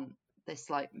anybody want this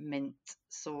like mint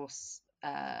Source,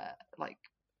 like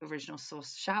Original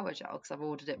Source shower gel? Because I've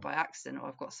ordered it by accident, or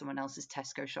I've got someone else's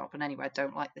Tesco shop, and anyway, I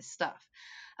don't like this stuff.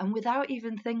 And without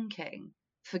even thinking,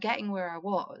 forgetting where I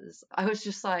was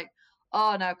just like,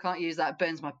 oh no, can't use that, it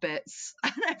burns my bits.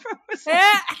 And everyone was like,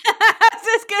 I was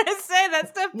just gonna say that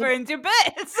stuff burns your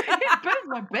bits. It burns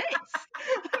my bits.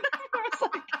 And everyone was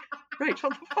like, Rach,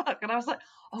 what the fuck? And I was like,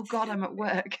 oh god, I'm at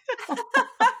work. I'm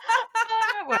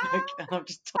at work. And I've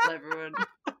just told everyone.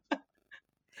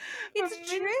 It's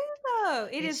true though.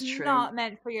 It is true. Not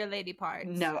meant for your lady parts.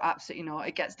 No, absolutely not.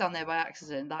 It gets down there by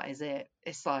accident. That is it.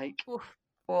 It's like,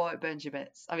 it burns your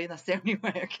bits. I mean, that's the only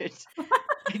way I could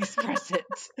express it.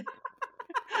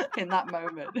 In that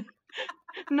moment.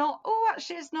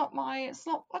 Actually it's not my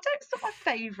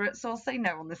favourite, so I'll say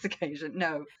no on this occasion.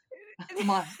 No.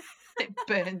 It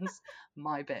burns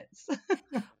my bits.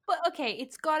 But okay,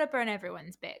 it's gotta burn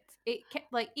everyone's bits. It can't,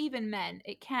 like, even men,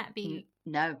 it can't be.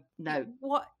 No.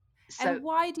 What? So, and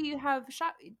why do you have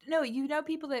no, you know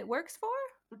people that it works for?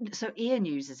 So Ian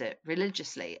uses it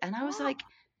religiously, and I was like,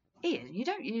 Ian, you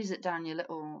don't use it down your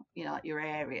little, you know, like your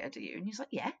area, do you? And he's like,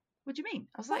 yeah. What do you mean?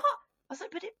 I was like,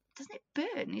 but doesn't it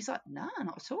burn? And he's like, no,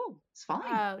 not at all. It's fine.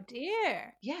 Oh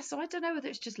dear. Yeah, so I don't know whether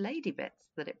it's just lady bits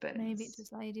that it burns. Maybe it's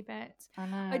just lady bits. I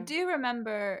know. I do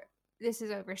remember, this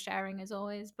is oversharing as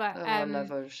always, but I love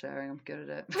oversharing. I'm good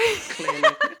at it.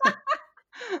 Clearly.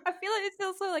 I feel like it's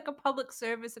also like a public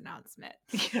service announcement.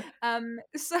 Yeah.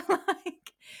 So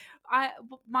like,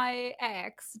 my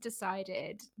ex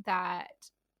decided that.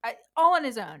 All on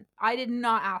his own. I did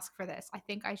not ask for this. I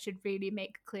think I should really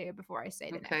make clear before I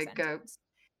say the next sentence. Go.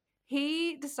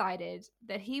 He decided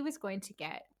that he was going to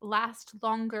get last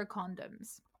longer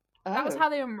condoms. Oh. That was how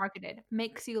they were marketed.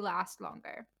 Makes you last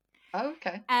longer. Oh,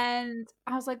 okay. And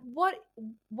I was like, what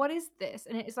is this?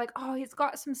 And it's like, oh, it's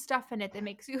got some stuff in it that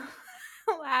makes you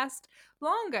last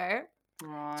longer.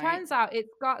 Right. Turns out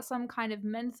it's got some kind of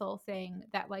menthol thing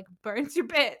that like burns your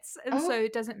bits, and so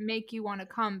it doesn't make you want to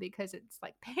come because it's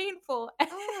like painful. And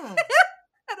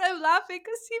I'm laughing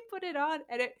because he put it on,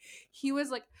 and he was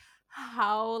like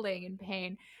howling in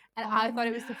pain, and I thought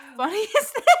it was the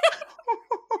funniest thing.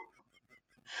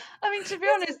 I mean, to be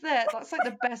honest, that's like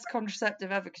the best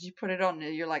contraceptive ever, because you put it on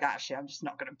and you're like, actually, I'm just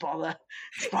not going to bother.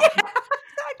 It's fine. Exactly.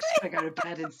 I'm just going to go to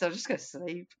bed and still just go to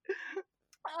sleep.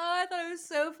 Oh, I thought it was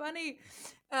so funny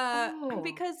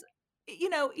because, you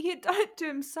know, he had done it to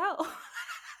himself.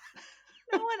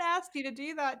 No one asked you to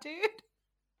do that, dude.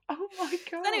 Oh my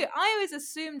god. So anyway, I always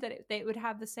assumed that they would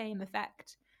have the same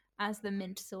effect as the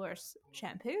Mint Source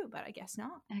shampoo, but I guess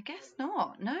not. I guess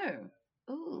not. No.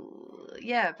 Ooh,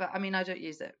 yeah, but I mean, I don't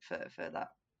use it for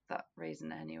that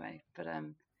reason anyway. But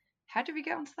how did we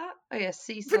get onto that? Oh yeah,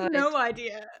 seaside. No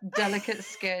idea. Delicate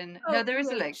skin. No, there is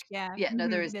a link. Yeah. No,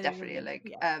 there is definitely a link.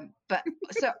 Yeah. But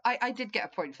so I did get a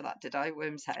point for that, did I?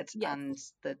 Worm's head and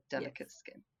the delicate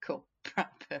skin. Cool.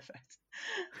 Perfect.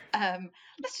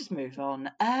 Let's just move on.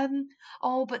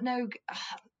 But no,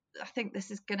 I think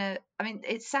this is gonna. I mean,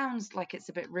 it sounds like it's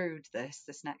a bit rude. This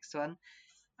next one.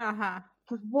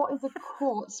 Because what is a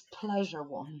quartz pleasure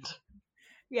wand?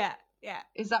 Yeah. Yeah.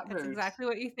 Is that It's rude? exactly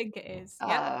what you think it is.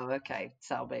 Yep. Oh, okay.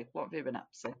 Tell me, what have you been up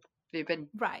to? Have you been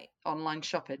Right. online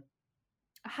shopping?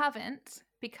 I haven't,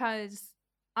 because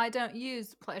I don't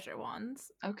use pleasure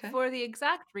wands Okay. for the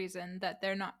exact reason that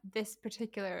they're not, this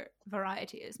particular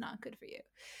variety is not good for you.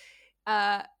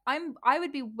 I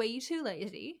would be way too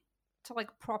lazy to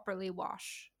like properly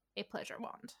wash a pleasure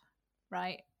wand, right?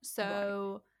 Right.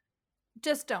 So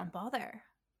just don't bother.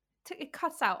 It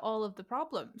cuts out all of the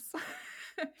problems.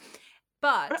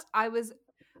 But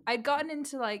I'd gotten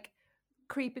into like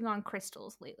creeping on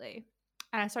crystals lately,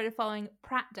 and I started following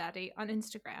Pratt Daddy on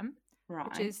Instagram, which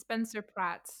Right. is Spencer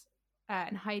Pratt's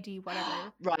and Heidi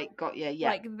whatever, Right, got you. Yeah.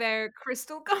 like their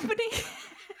crystal company.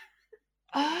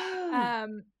 Oh.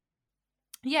 um,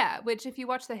 yeah, which if you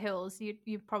watch The Hills,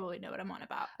 you probably know what I'm on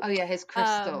about. Oh yeah, his Um,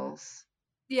 crystals.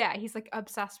 yeah, he's like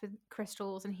obsessed with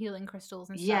crystals and healing crystals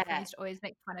and stuff. And I Yeah. used to always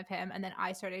make fun of him. And then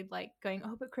I started like going,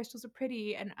 oh, but crystals are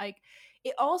pretty. And like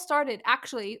it all started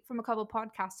actually from a couple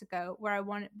podcasts ago where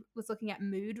was looking at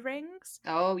mood rings.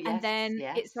 Oh And yes, then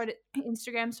yes.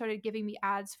 Instagram started giving me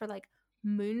ads for like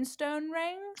moonstone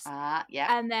rings. Yeah.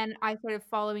 And then I started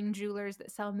following jewelers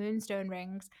that sell moonstone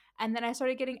rings. And then I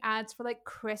started getting ads for like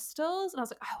crystals. And I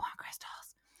was like, I want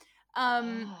crystals.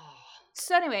 Oh.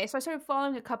 So anyway, so I started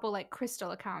following a couple like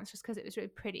crystal accounts just because it was really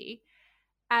pretty.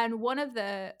 And one of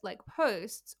the like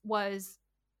posts was,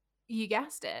 you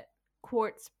guessed it,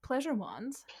 quartz pleasure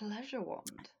wands. Pleasure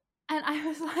wand. And I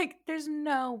was like, there's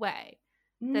no way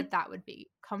that would be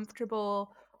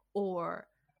comfortable or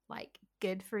like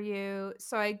good for you.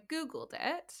 So I Googled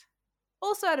it.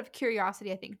 Also out of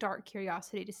curiosity, I think dark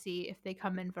curiosity, to see if they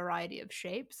come in variety of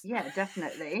shapes. Yeah,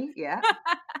 definitely. Yeah.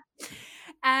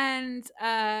 And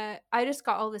I just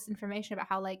got all this information about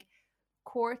how like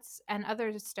quartz and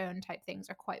other stone type things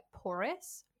are quite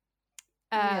porous.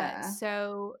 Yeah.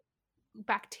 So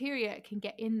bacteria can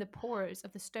get in the pores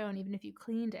of the stone even if you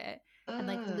cleaned it and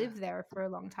like live there for a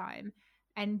long time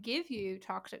and give you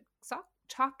toxic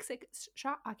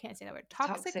shock. I can't say that word.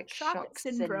 Toxic shock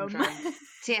syndrome.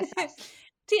 TSS.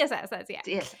 TSS, that's yeah.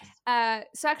 TSS.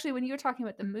 So actually, when you were talking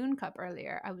about the moon cup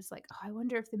earlier, I was like, oh, I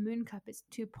wonder if the moon cup is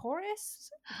too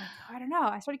porous. Like, I don't know.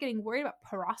 I started getting worried about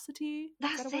porosity.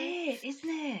 That's it, isn't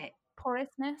it?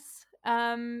 Porousness.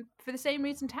 For the same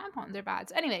reason tampons are bad.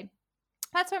 So anyway,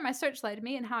 that's where my search led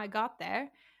me and how I got there.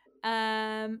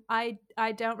 I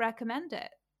don't recommend it.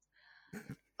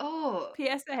 Oh,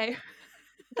 PSA.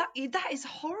 that is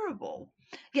horrible.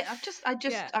 Yeah,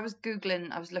 I was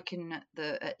googling. I was looking at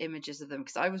the images of them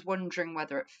because I was wondering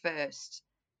whether at first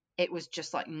it was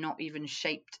just like not even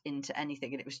shaped into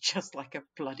anything, and it was just like a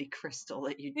bloody crystal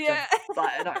that you just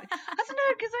like. I don't know,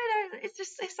 because I know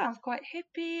it sounds quite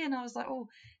hippie, and I was like, oh,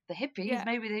 the hippies,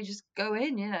 maybe they just go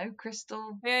in,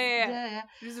 crystal. Yeah.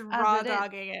 Just raw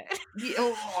dogging it.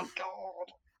 Oh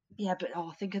god. Yeah, but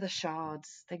think of the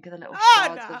shards. Think of the little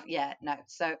shards of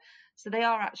So they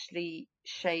are actually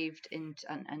shaved into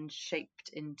and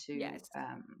shaped into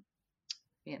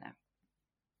They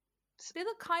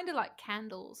look kind of like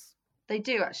candles. They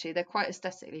do actually. They're quite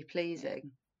aesthetically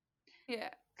pleasing. Yeah.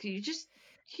 You just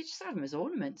have them as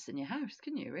ornaments in your house,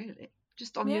 can you? Really,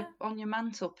 just on your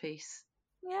mantelpiece.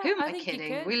 Yeah, Who am I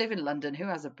kidding? We live in London. Who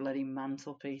has a bloody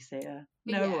mantelpiece here?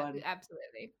 No one.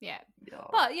 Absolutely. Yeah. Oh.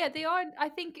 But yeah, they are. I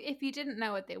think if you didn't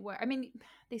know what they were, I mean,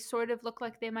 they sort of look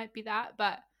like they might be that,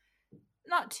 but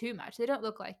not too much. They don't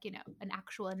look like an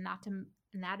actual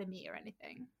anatomy or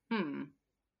anything.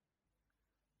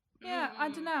 Yeah, I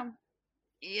don't know.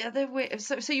 Yeah, they're weird.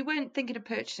 So you weren't thinking of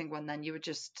purchasing one then? You were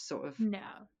just sort of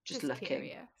just looking,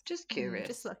 curious. Just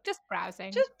curious, just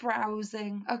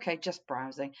browsing, Okay, just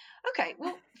browsing. Okay,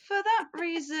 well, for that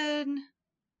reason,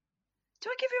 do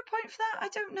I give you a point for that? I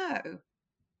don't know,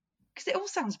 because it all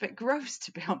sounds a bit gross,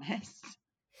 to be honest.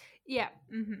 Yeah.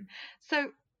 Mm-hmm.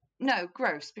 So no,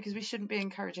 gross, because we shouldn't be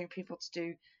encouraging people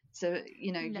to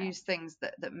use things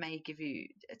that may give you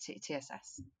a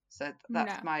TSS. So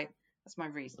that's my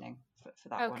reasoning for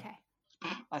that one. Okay.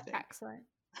 I think. Excellent.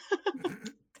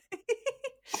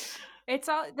 It's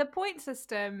all, the point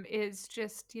system is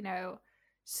just,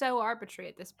 so arbitrary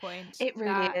at this point. It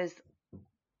really is.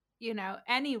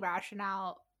 Any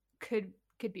rationale could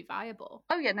be viable.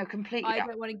 Oh yeah, no, completely. I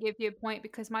don't want to give you a point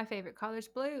because my favorite color is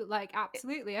blue. Like,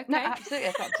 absolutely, okay. No, absolutely,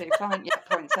 that's absolutely fine. Yeah,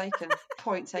 point taken.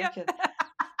 Point taken.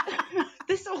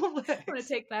 This all works. I want to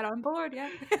take that on board. Yeah.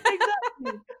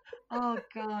 Exactly. Oh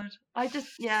god,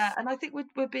 and I think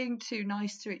we're being too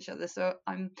nice to each other. So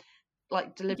I'm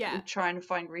like deliberately trying to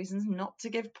find reasons not to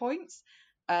give points.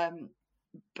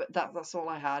 But that's all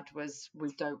I had was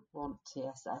we don't want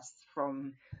TSS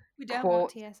from. We don't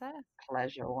want TSS.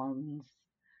 Pleasure ones.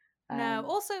 No.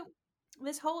 Also,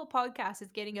 this whole podcast is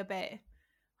getting a bit,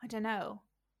 I don't know,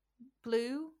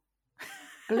 blue.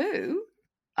 Blue?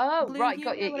 Oh, Blue right,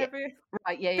 got humor, you. Yeah. whatever.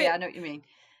 Right, yeah, Bit I know what you mean.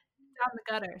 down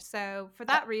the gutter. So for Uh,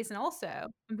 that reason, also,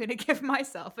 I'm going to give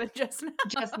myself a just now.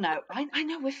 Just no. I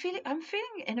know I'm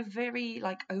feeling in a very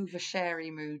like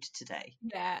oversharey mood today.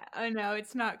 Yeah, I know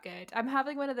it's not good. I'm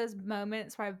having one of those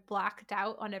moments where I've blacked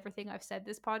out on everything I've said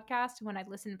this podcast, and when I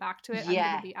listen back to it, I'm going to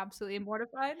Yeah. be absolutely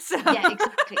mortified. So Yeah,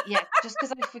 exactly. Yeah, just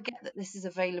because I forget that this is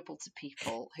available to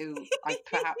people who I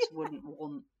perhaps wouldn't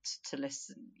want to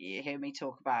listen, you hear me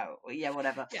talk about, yeah,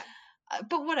 whatever. Yeah.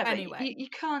 But whatever, Anyway. you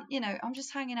can't, I'm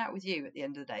just hanging out with you at the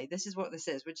end of the day. This is what this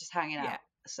is. We're just hanging Yeah, out.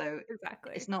 So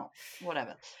exactly. it's not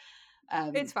whatever.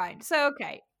 It's fine. So,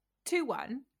 okay,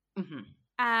 2-1.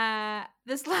 Mhm.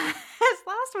 This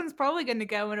last one's probably going to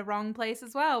go in a wrong place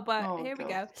as well, but Oh, here we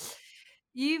God. go.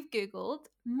 You've Googled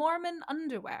Mormon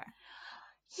underwear.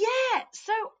 Yeah.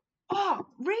 So,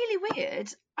 really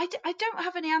weird. I don't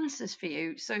have any answers for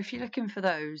you. So if you're looking for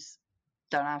those,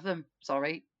 don't have them.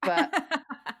 Sorry. But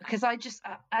because I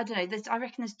don't know. I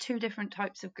reckon there's two different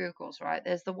types of Googles, right?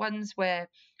 There's the ones where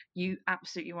you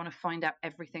absolutely want to find out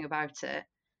everything about it,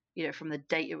 from the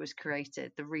date it was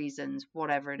created, the reasons,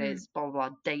 whatever it is, blah, blah,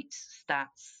 blah, dates,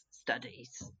 stats,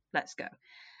 studies. Let's go.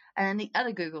 And then the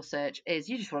other Google search is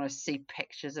you just want to see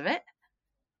pictures of it.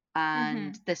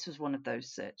 And this was one of those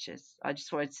searches. I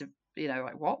just wanted to,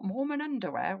 like, what? Mormon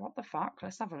underwear? What the fuck?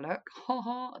 Let's have a look. Ha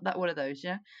ha. That one of those,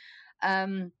 yeah.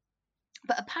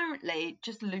 But apparently,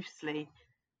 just loosely,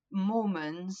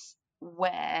 Mormons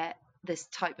wear this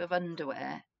type of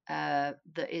underwear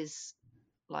that is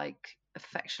like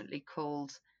affectionately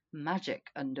called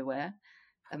magic underwear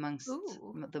amongst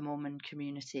the Mormon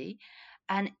community,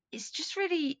 and it's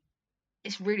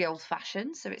really old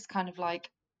fashioned. So it's kind of like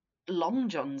long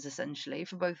johns essentially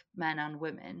for both men and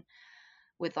women,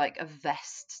 with like a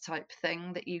vest type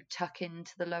thing that you tuck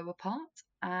into the lower part,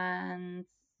 and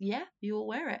yeah, you all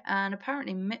wear it. And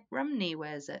apparently Mitt Romney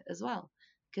wears it as well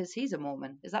because he's a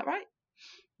Mormon. Is that right?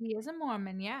 He is a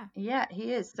Mormon, yeah. Yeah,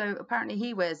 he is. So apparently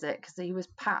he wears it because he was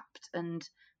papped, and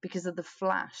because of the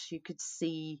flash, you could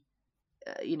see,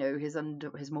 his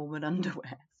Mormon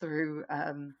underwear through,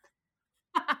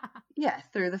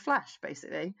 through the flash.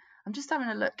 Basically, I'm just having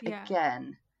a look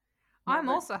again. I'm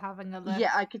also having a look. Yeah,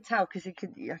 I could tell because I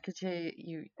could hear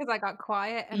you. Because I got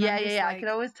quiet. And yeah. Like... I can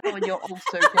always tell when you're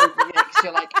also googling it because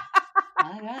you're like,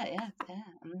 all right, yes.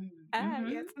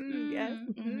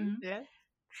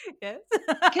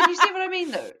 Can you see what I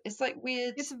mean though? It's like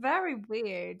weird. It's very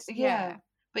weird. Yeah.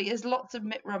 But there's lots of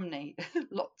Mitt Romney,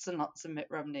 lots and lots of Mitt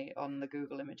Romney on the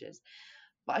Google images.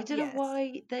 But I don't know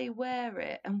why they wear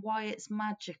it and why it's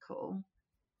magical.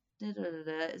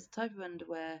 It's a type of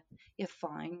underwear. Yeah,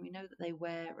 fine. We know that they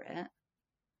wear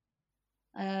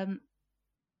it.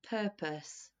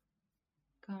 Purpose.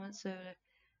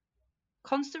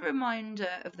 Constant reminder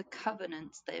of the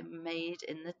covenants they made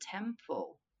in the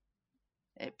temple.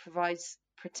 It provides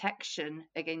protection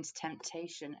against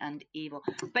temptation and evil.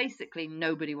 Basically,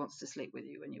 nobody wants to sleep with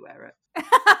you when you wear it.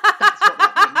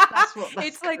 That's what that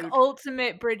means. It's like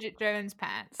ultimate Bridget Jones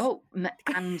pants. Oh,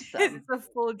 and some. It's a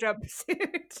full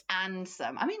jumpsuit. And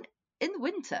some. I mean, in the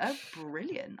winter,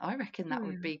 brilliant. I reckon that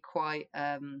would be quite,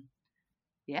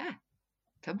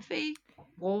 comfy,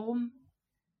 warm.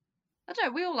 I don't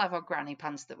know, we all have our granny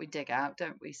pants that we dig out,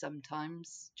 don't we,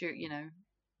 sometimes, during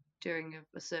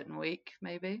a certain week,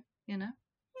 maybe,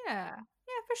 Yeah,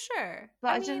 for sure. But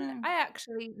I mean, I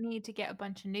actually need to get a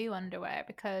bunch of new underwear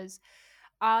because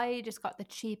I just got the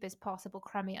cheapest possible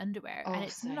crummy underwear and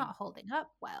it's not holding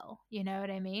up well, you know what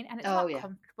I mean? And it's not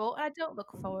comfortable and I don't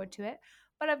look forward to it.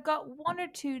 But I've got one or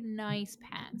two nice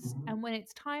pants, and when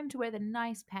it's time to wear the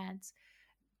nice pants,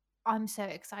 I'm so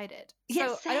excited.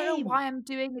 So I don't know why I'm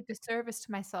doing a disservice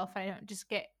to myself. I don't just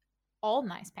get all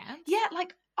nice pants. Yeah,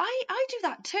 like I do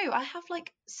that too. I have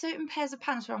like certain pairs of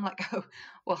pants where I'm like, oh,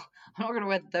 well, I'm not going to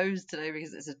wear those today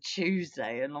because it's a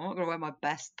Tuesday, and I'm not going to wear my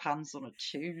best pants on a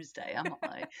Tuesday, am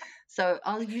I? So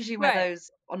I'll usually wear those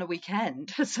on a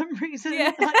weekend for some reason.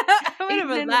 Yeah, like, I'm going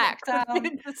to relax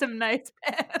into some nice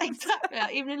pants. Exactly.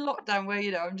 Like, even in lockdown, where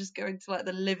I'm just going to like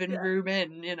the living room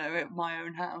in, at my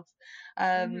own house.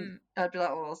 I'd be like,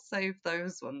 oh, I'll save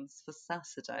those ones for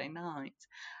Saturday night.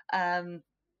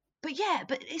 But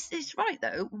it's right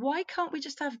though. Why can't we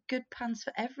just have good pants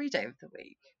for every day of the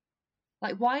week?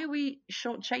 Like, why are we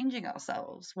shortchanging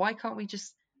ourselves? Why can't we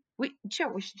just? We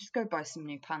should just go buy some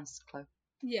new pants, Chloe.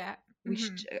 Yeah, we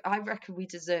should. I reckon we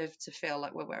deserve to feel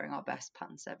like we're wearing our best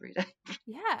pants every day.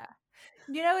 Yeah,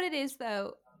 you know what it is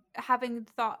though. Having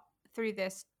thought through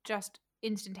this just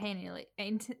instantaneously.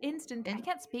 I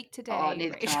can't speak Oh, today,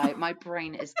 neither can Rachel. I. My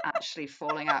brain is actually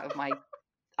falling out of my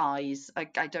eyes. I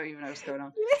don't even know what's going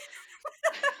on.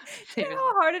 Do you know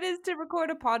how hard it is to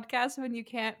record a podcast when you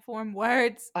can't form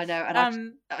words? I know,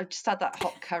 and I've just had that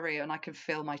hot curry, and I can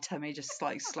feel my tummy just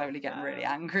like slowly getting really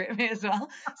angry at me as well.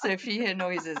 So if you hear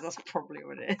noises, that's probably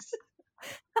what it is.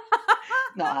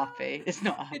 Not happy. It's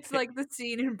not happy. It's like the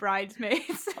scene in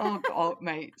Bridesmaids. Oh God,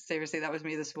 mate, seriously, that was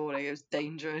me this morning. It was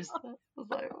dangerous. I was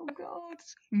like, oh God,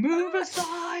 move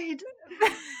aside.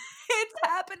 It's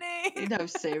happening. No,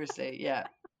 seriously, yeah.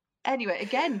 Anyway,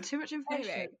 again, too much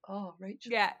information. Anyway. Oh,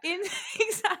 Rachel. Yeah,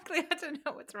 exactly. I don't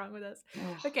know what's wrong with us.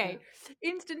 Oh, Okay,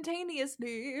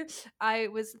 instantaneously, I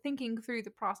was thinking through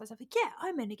the process of like, yeah,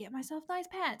 I'm gonna get myself nice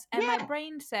pants, and my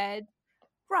brain said,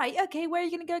 right, okay, where are you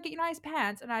gonna go get your nice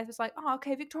pants? And I was like, oh,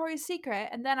 okay, Victoria's Secret.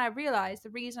 And then I realized the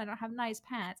reason I don't have nice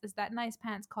pants is that nice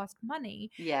pants cost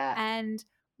money. Yeah. And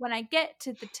when I get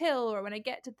to the till or when I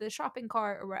get to the shopping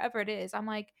cart or wherever it is, I'm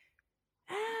like,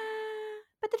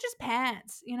 but they're just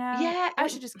pants, you know? Yeah. I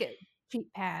should just get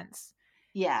cheap pants.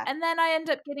 Yeah. And then I end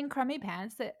up getting crummy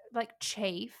pants that like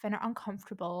chafe and are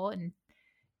uncomfortable, and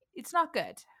it's not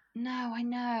good. No, I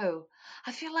know.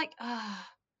 I feel like,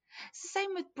 it's the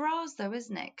same with bras though,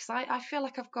 isn't it? Because I feel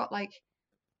like I've got like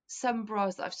some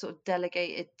bras that I've sort of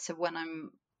delegated to when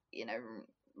I'm,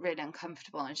 really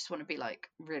uncomfortable, and I just want to be like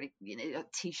really,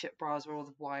 like t-shirt bras where all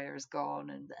the wire is gone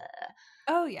and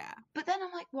Oh yeah. But then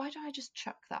I'm like, why don't I just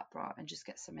chuck that bra and just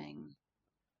get something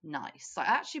nice? I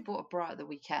actually bought a bra at the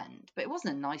weekend, but it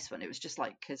wasn't a nice one. It was just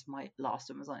like because my last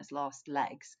one was on its last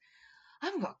legs. I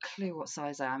haven't got a clue what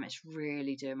size I am. It's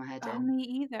really doing my head in. Me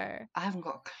either. I haven't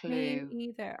got a clue.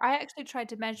 Me either. I actually tried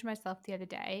to measure myself the other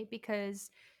day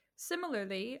because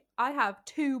similarly, I have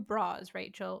 2 bras,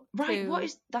 Rachel. Right,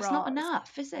 that's bras. not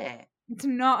enough, is it? It's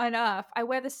not enough. I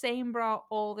wear the same bra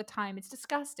all the time. It's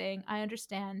disgusting. I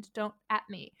understand. Don't at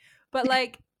me. But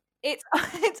like it's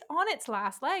on its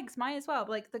last legs, might as well.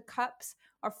 Like the cups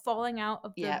are falling out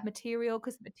of the material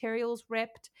because the material's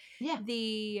ripped. Yeah.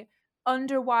 The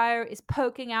underwire is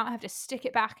poking out. I have to stick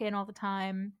it back in all the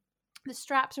time. The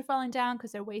straps are falling down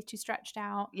because they're way too stretched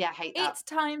out. Yeah, I hate that. It's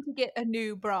time to get a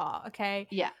new bra, okay?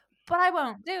 Yeah. But I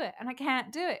won't do it, and I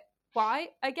can't do it. Why?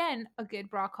 Again, a good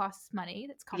bra costs money.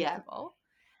 That's comfortable.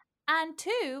 Yeah. And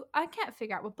 2, I can't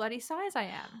figure out what bloody size I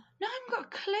am. No, I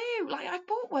haven't got a clue. Like I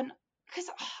bought one because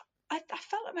I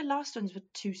felt like my last ones were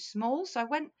too small, so I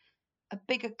went a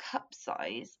bigger cup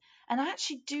size, and I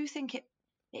actually do think it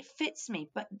fits me.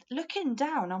 But looking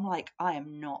down, I'm like, I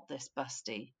am not this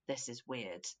busty. This is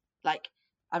weird. Like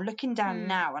I'm looking down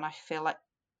now, and I feel like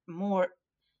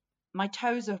my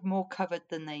toes are more covered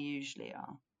than they usually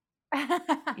are.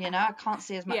 I can't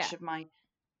see as much of my.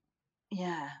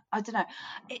 Yeah, I don't know.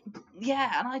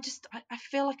 And I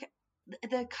feel like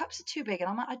the cups are too big, and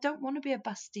I'm like, I don't want to be a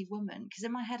busty woman, because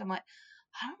in my head I'm like,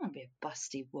 I don't want to be a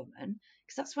busty woman,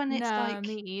 because that's when it's like. No,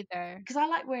 me either. Because I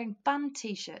like wearing band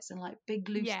t-shirts and like big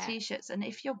loose t-shirts, and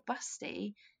if you're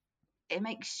busty,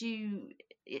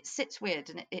 it sits weird,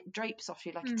 and it drapes off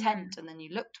you like a tent, and then you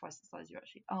look twice the size you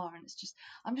actually are, and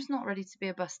I'm just not ready to be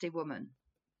a busty woman.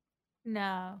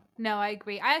 No, I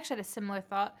agree. I actually had a similar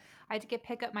thought. I had to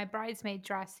pick up my bridesmaid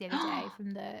dress the other day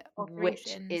from the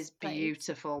alterations, which is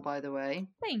beautiful, by the way.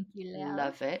 Thank you,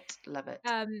 love. Love it.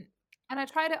 And I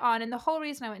tried it on, and the whole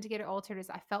reason I went to get it altered is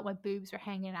I felt my boobs were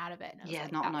hanging out of it, and I was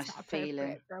like, not that's a nice not feeling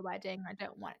appropriate for a wedding. I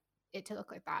don't want it to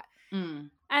look like that. Mm.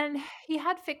 And he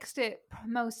had fixed it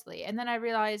mostly, and then I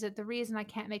realized that the reason I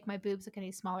can't make my boobs look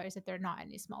any smaller is that they're not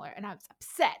any smaller, and I was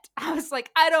upset. I was like,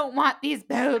 I don't want these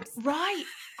boobs. Right.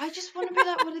 I just want to be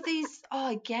like one of these. Oh,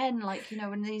 again, like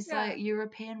when these like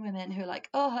European women who are like,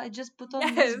 oh, I just put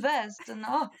on this vest, and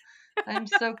I'm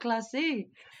so classy.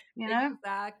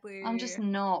 Exactly. I'm just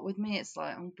not. With me, it's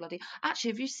like, oh bloody.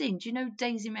 Actually, have you seen? Do you know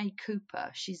Daisy May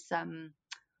Cooper?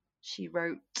 She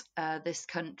wrote This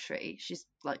Country. She's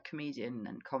like comedian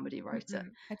and comedy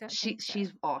writer.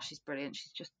 She's brilliant.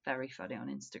 She's just very funny on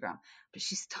Instagram. But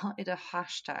she started a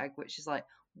hashtag which is like,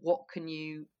 what can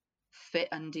you fit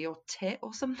under your tit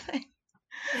or something?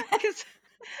 Because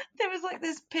there was like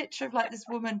this picture of like this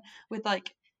woman with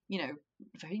like,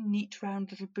 very neat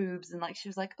round little boobs, and like she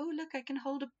was like, oh look, I can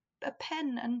hold a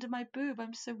pen under my boob.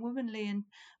 I'm so womanly and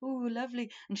oh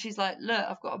lovely. And she's like, look,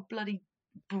 I've got a bloody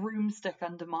broomstick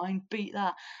under mine, beat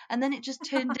that. And then it just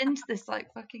turned into this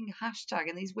like fucking hashtag,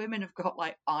 and these women have got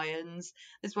like irons.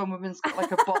 This one woman's got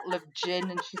like a bottle of gin,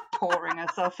 and she's pouring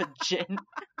herself a gin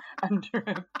under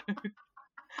her boob.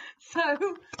 So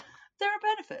there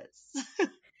are benefits.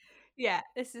 Yeah,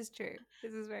 this is true.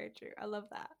 This is very true. I love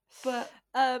that. But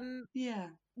yeah.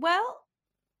 Well,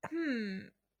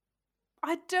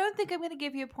 I don't think I'm going to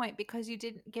give you a point because you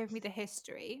didn't give me the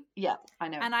history. Yeah, I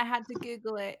know. And I had to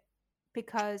Google it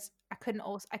because I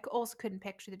also couldn't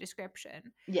picture the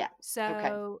description. Yeah. Okay.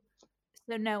 So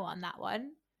no on that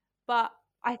one. But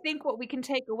I think what we can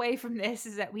take away from this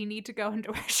is that we need to go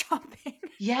underwear shopping.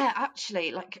 Yeah,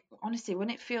 actually, like honestly,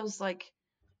 when it feels like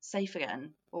safe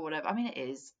again or whatever, I mean it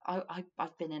is.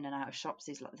 I've been in and out of shops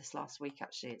this last week.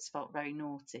 Actually, it's felt very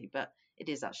naughty, but it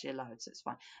is actually allowed, so it's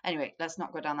fine. Anyway, let's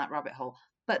not go down that rabbit hole.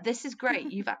 But this is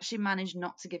great. You've actually managed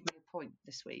not to give me a point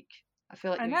this week. I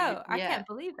feel like I know. I can't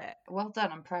believe it. Well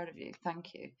done. I'm proud of you.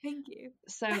 Thank you. Thank you.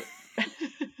 So,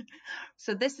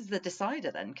 so this is the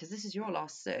decider then, because this is your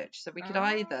last search. So we could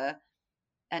either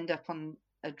end up on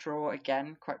a draw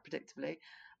again, quite predictably,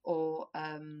 or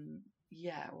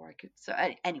or I could. So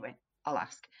anyway, I'll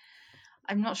ask.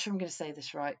 I'm not sure I'm going to say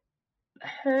this right.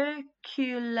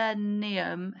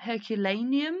 Herculaneum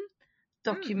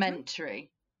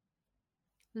documentary.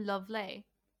 Lovely.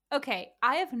 Okay,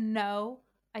 I have no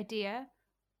idea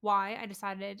why I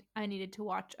decided I needed to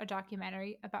watch a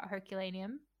documentary about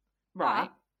Herculaneum. Right.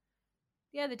 But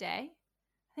the other day,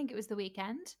 I think it was the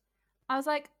weekend, I was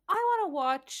like, I want to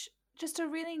watch just a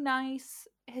really nice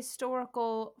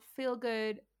historical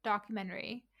feel-good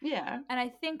documentary. Yeah. And I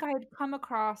think I'd come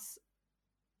across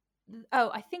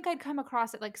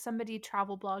it like somebody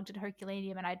travel blogged at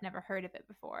Herculaneum and I'd never heard of it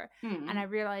before. And I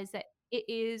realized that it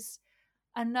is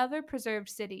another preserved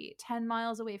city 10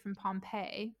 miles away from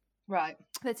Pompeii. Right.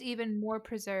 That's even more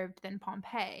preserved than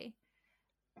Pompeii.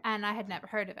 And I had never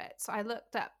heard of it. So I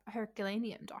looked up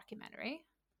Herculaneum documentary,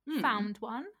 found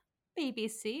one,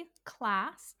 BBC,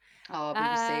 class. Oh,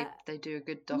 BBC, they do a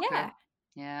good doco.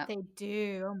 Yeah, they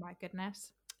do. Oh my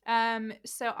goodness.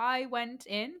 So I went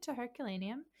into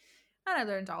Herculaneum and I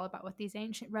learned all about what these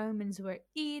ancient Romans were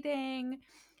eating.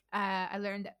 I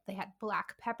learned that they had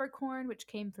black peppercorn, which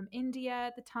came from India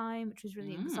at the time, which was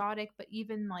really exotic, but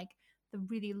even like the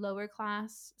really lower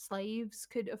class slaves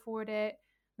could afford it.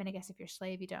 I mean, I guess if you're a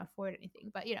slave, you don't afford anything,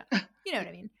 but you know what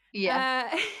I mean. Yeah.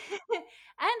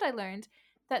 And I learned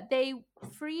that they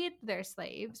freed their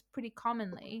slaves pretty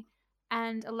commonly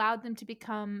and allowed them to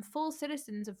become full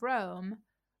citizens of Rome,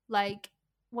 like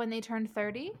when they turned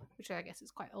 30, which I guess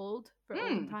is quite old for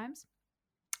olden times.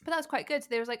 But that was quite good. So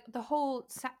there was like the whole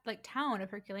town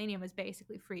of Herculaneum was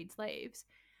basically freed slaves,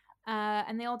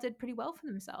 and they all did pretty well for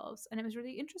themselves, and it was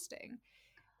really interesting.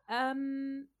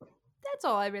 That's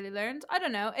all I really learned. I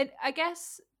don't know. I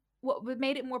guess what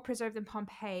made it more preserved than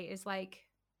Pompeii is like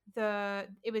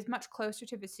it was much closer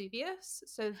to Vesuvius,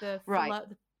 so the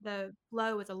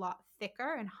flow was a lot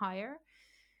thicker and higher,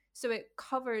 so it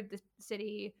covered the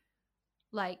city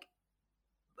like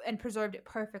and preserved it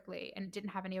perfectly, and it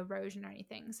didn't have any erosion or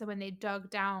anything. So when they dug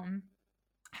down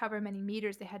however many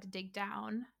meters they had to dig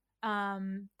down,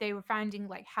 they were finding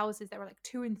like houses that were like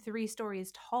 2 and 3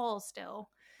 stories tall still.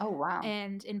 Oh wow.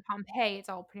 And in Pompeii it's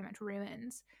all pretty much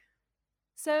ruins.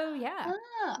 So yeah.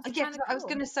 Yeah, cool. I was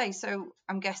going to say, so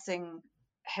I'm guessing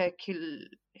I can't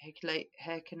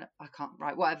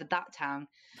write, whatever that town.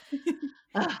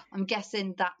 I'm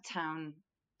guessing that town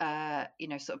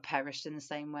sort of perished in the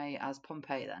same way as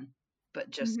Pompeii then, but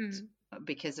just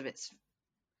because of its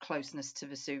closeness to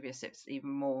Vesuvius, it's even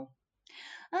more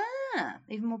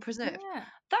preserved. Yeah.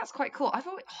 That's quite cool.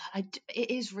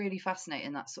 It is really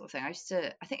fascinating, that sort of thing. I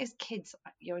think as kids,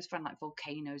 you always find like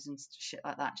volcanoes and shit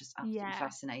like that just absolutely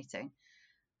fascinating.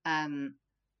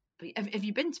 But have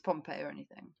you been to Pompeii or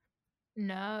anything?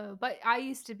 No, but I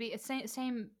used to be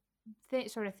same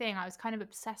sort of thing. I was kind of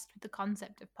obsessed with the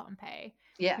concept of Pompeii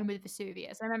and with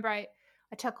Vesuvius. I remember I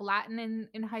took Latin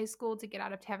in high school to get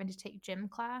out of having to take gym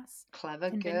class. Clever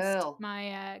girl.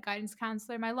 My guidance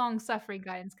counselor, my long-suffering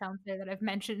guidance counselor that I've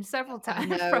mentioned several times.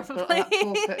 No, probably.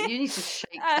 You need to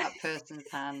shake that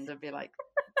person's hand and be like,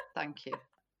 thank you.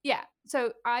 Yeah,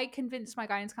 so I convinced my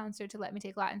guidance counselor to let me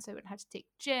take Latin so I wouldn't have to take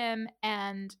gym,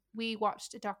 and we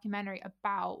watched a documentary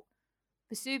about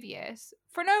Vesuvius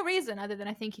for no reason other than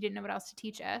I think he didn't know what else to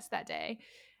teach us that day.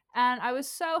 And I was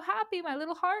so happy, my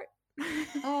little heart.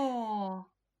 Oh,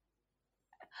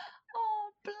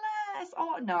 bless.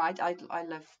 Oh no, I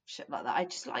love shit like that. I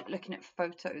just like looking at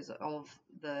photos of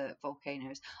the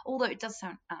volcanoes. Although it does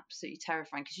sound absolutely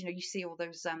terrifying because you see all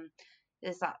those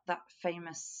there's that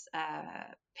famous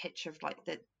picture of like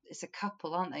it's a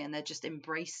couple, aren't they? And they're just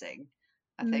embracing,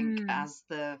 I think, as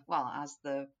the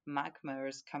magma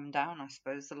has come down, I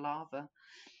suppose, the lava.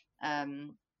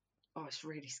 It's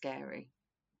really scary.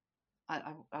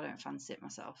 I don't fancy it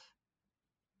myself.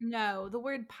 No, the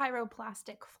word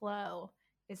pyroplastic flow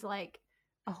is like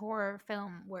a horror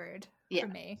film word for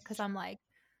me, because I'm like,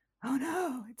 oh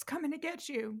no, it's coming to get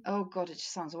you. Oh God, it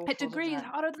just sounds awful. At degrees doesn't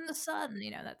it? hotter than the sun.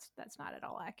 That's not at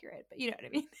all accurate, but you know what I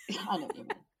mean. I know what you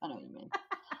mean. I know what you mean.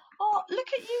 Oh, look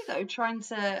at you though, trying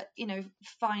to,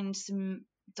 find some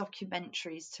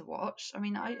documentaries to watch. I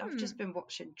mean, I've just been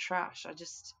watching trash. I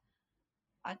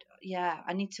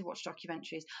need to watch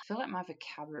documentaries. I feel like my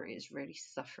vocabulary is really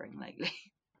suffering lately.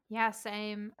 Yeah,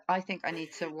 same. I think I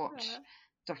need to watch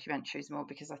documentaries more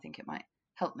because I think it might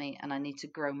help me, and I need to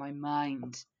grow my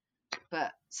mind.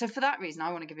 But so for that reason,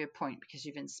 I want to give you a point because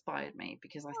you've inspired me.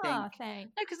 Because I think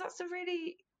thanks. no, because that's a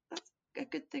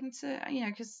good thing to,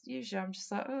 because usually I'm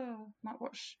just like, oh, might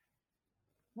watch.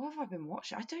 What have I been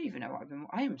watching? I don't even know what I've been.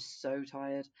 I am so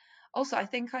tired. Also, I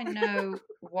think I know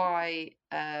why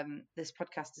this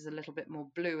podcast is a little bit more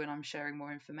blue and I'm sharing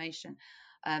more information.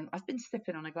 I've been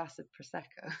sipping on a glass of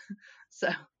Prosecco, so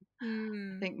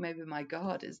I think maybe my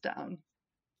guard is down.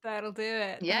 That'll do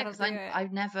it. Yeah, because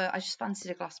I just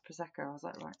fancied a glass of Prosecco. I was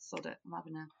like, right, sod it.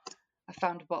 I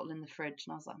found a bottle in the fridge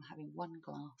and I was like, I'm having one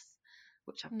glass,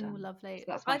 which I've done. Lovely.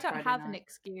 So I don't have an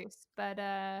excuse, but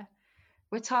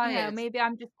we're tired. Maybe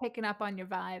I'm just picking up on your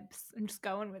vibes. I'm just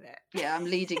going with it. Yeah, I'm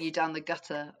leading you down the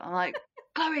gutter. I'm like,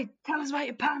 Chloe, tell us about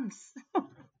your pants.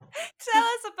 Tell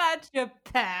us about your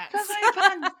pants. Tell us about your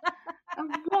pants.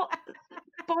 And what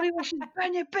body washes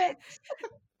burn your bits.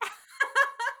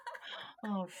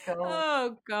 Oh God.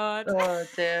 Oh God. Oh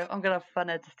dear. I'm gonna have fun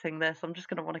editing this. I'm just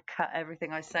gonna want to cut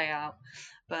everything I say out.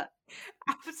 But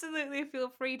absolutely feel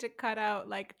free to cut out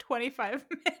like 25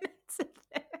 minutes of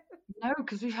this. No,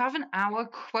 because we have an hour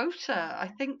quota. I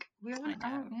think we have an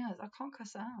hour. Yeah, I can't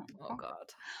cuss out. Oh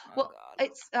God. Well,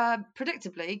 it's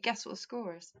predictably. Guess what the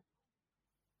score is?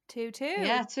 2-2.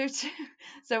 Yeah, 2-2.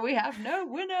 So we have no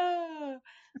winner.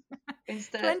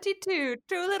 Instead 22.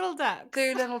 2 little ducks.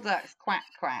 2 little ducks. Quack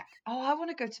quack. Oh, I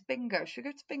want to go to bingo. Should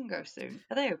we go to bingo soon?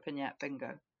 Are they open yet?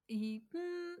 Bingo.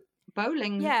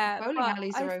 Bowling. Yeah, bowling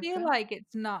alleys are open. I feel like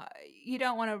it's not. You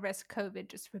don't want to risk COVID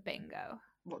just for bingo.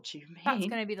 What do you mean? That's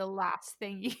going to be the last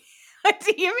thing you. What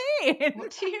do you mean?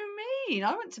 What do you mean?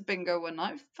 I went to bingo one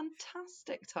night.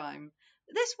 Fantastic time.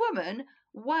 This woman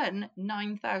won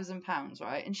 £9,000,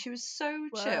 right? And she was so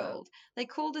chilled. They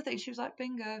called her thing. She was like,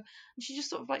 bingo. And she just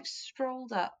sort of like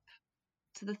strolled up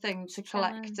to the thing to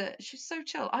collect it. She's so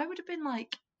chill. I would have been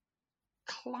like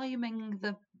climbing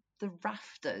the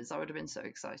rafters. I would have been so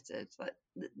excited. Like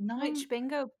Which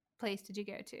bingo place did you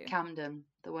go to? Camden,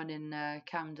 the one in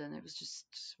Camden. It was just,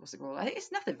 what's it called? I think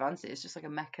it's nothing fancy. It's just like a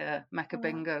Mecca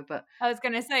bingo. But I was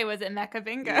gonna say, was it Mecca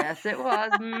bingo? Yes, it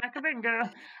was Mecca bingo.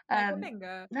 Mecca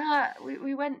bingo. Nah,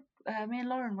 we went. Me and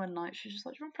Lauren one night. She was just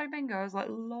like, "Do you want to play bingo?" I was like,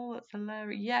 "Lol, that's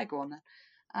hilarious." Yeah, go on then.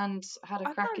 And had a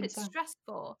cracking time. I found it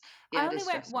stressful. Yeah, I only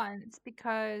went once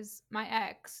because my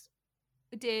ex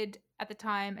did at the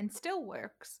time and still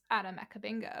works at a Mecca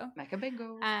bingo. Mecca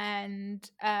bingo. And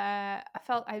I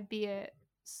felt I'd be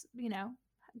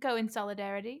go in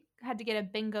solidarity. Had to get a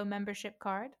bingo membership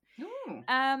card. Ooh.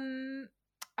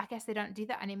 I guess they don't do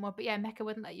that anymore, but yeah, Mecca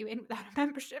wouldn't let you in without a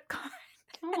membership card.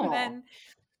 And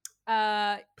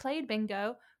then played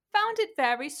bingo. Found it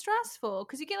very stressful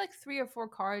because you get like 3 or 4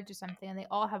 cards or something, and they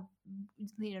all have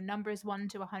numbers 1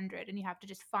 to 100, and you have to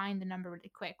just find the number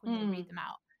really quick when they read them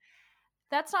out.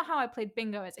 That's not how I played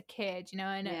bingo as a kid, you know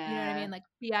what I mean? Like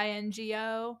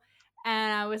bingo.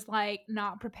 And I was like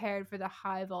not prepared for the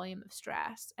high volume of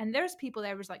stress. And there's people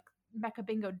there was like Mecca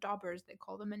bingo dobbers, they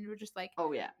call them, and we're just like,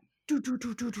 oh yeah,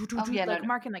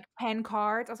 marking like 10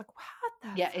 cards. I was like,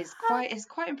 what the it's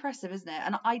quite impressive, isn't it?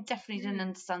 And I definitely didn't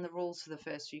understand the rules for the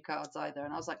first few cards either,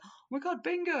 and I was like, oh my god,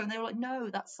 bingo. And they were like, no,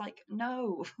 that's like,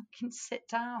 no, fucking sit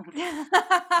down.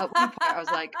 At one point I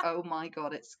was like, oh my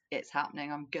god, it's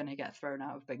happening, I'm gonna get thrown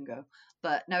out of bingo.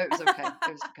 But no, it was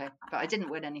okay. But I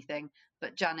didn't win anything.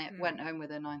 But Janet went home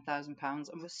with her £9,000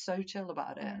 and was so chill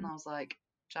about it. And I was like,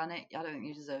 Janet, I don't think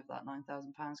you deserve that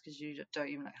 £9,000 because you don't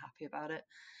even look happy about it.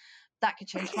 That could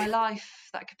change my life.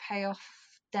 That could pay off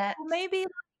debt. Well, maybe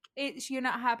you're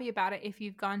not happy about it if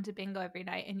you've gone to bingo every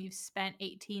night and you've spent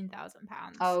 £18,000.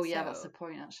 Oh yeah, that's the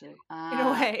point actually. In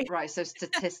a way, right. So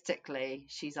statistically,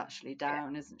 she's actually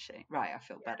down, isn't she? Right. I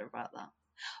feel better about that.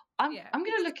 I'm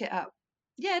going to look it up.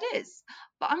 Yeah, it is.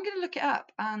 But I'm going to look it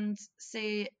up and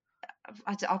see.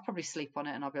 I'll probably sleep on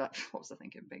it and I'll be like, what was I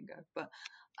thinking, bingo? But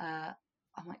I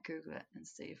might Google it and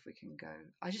see if we can go.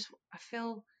 I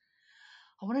feel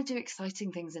I want to do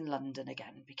exciting things in London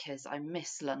again because I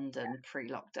miss London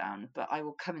pre-lockdown, but I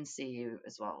will come and see you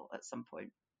as well at some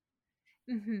point.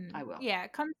 Mm-hmm. I will. Yeah,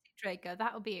 come see Draco.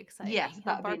 That'll be exciting. Yes,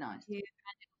 that'll be nice. And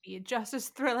it'll be just as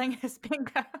thrilling as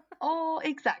bingo. Oh,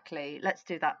 exactly. Let's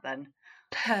do that then.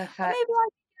 Perfect. Or maybe I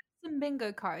can get some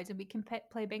bingo cards and we can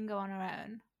play bingo on our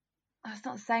own. That's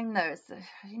not saying though.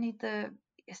 You need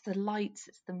it's the lights,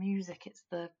 it's the music, it's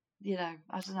the, I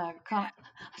don't know.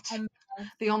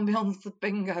 The ambiance of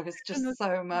bingo is just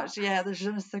so much. Yeah, the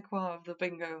je ne sais quoi of the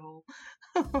bingo hall.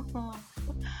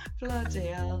 Bloody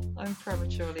hell, I'm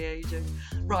prematurely aging.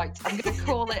 Right, I'm going to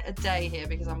call it a day here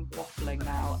because I'm waffling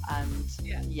now. And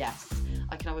yes,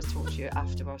 I can always talk to you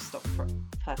after I've stopped for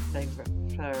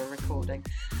recording.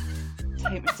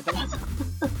 Take me to bed.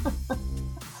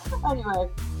 Anyway,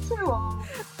 2-all.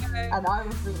 And I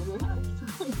will see you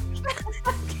next week.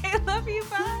 Okay, love you,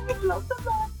 bye. Love you,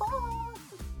 bye.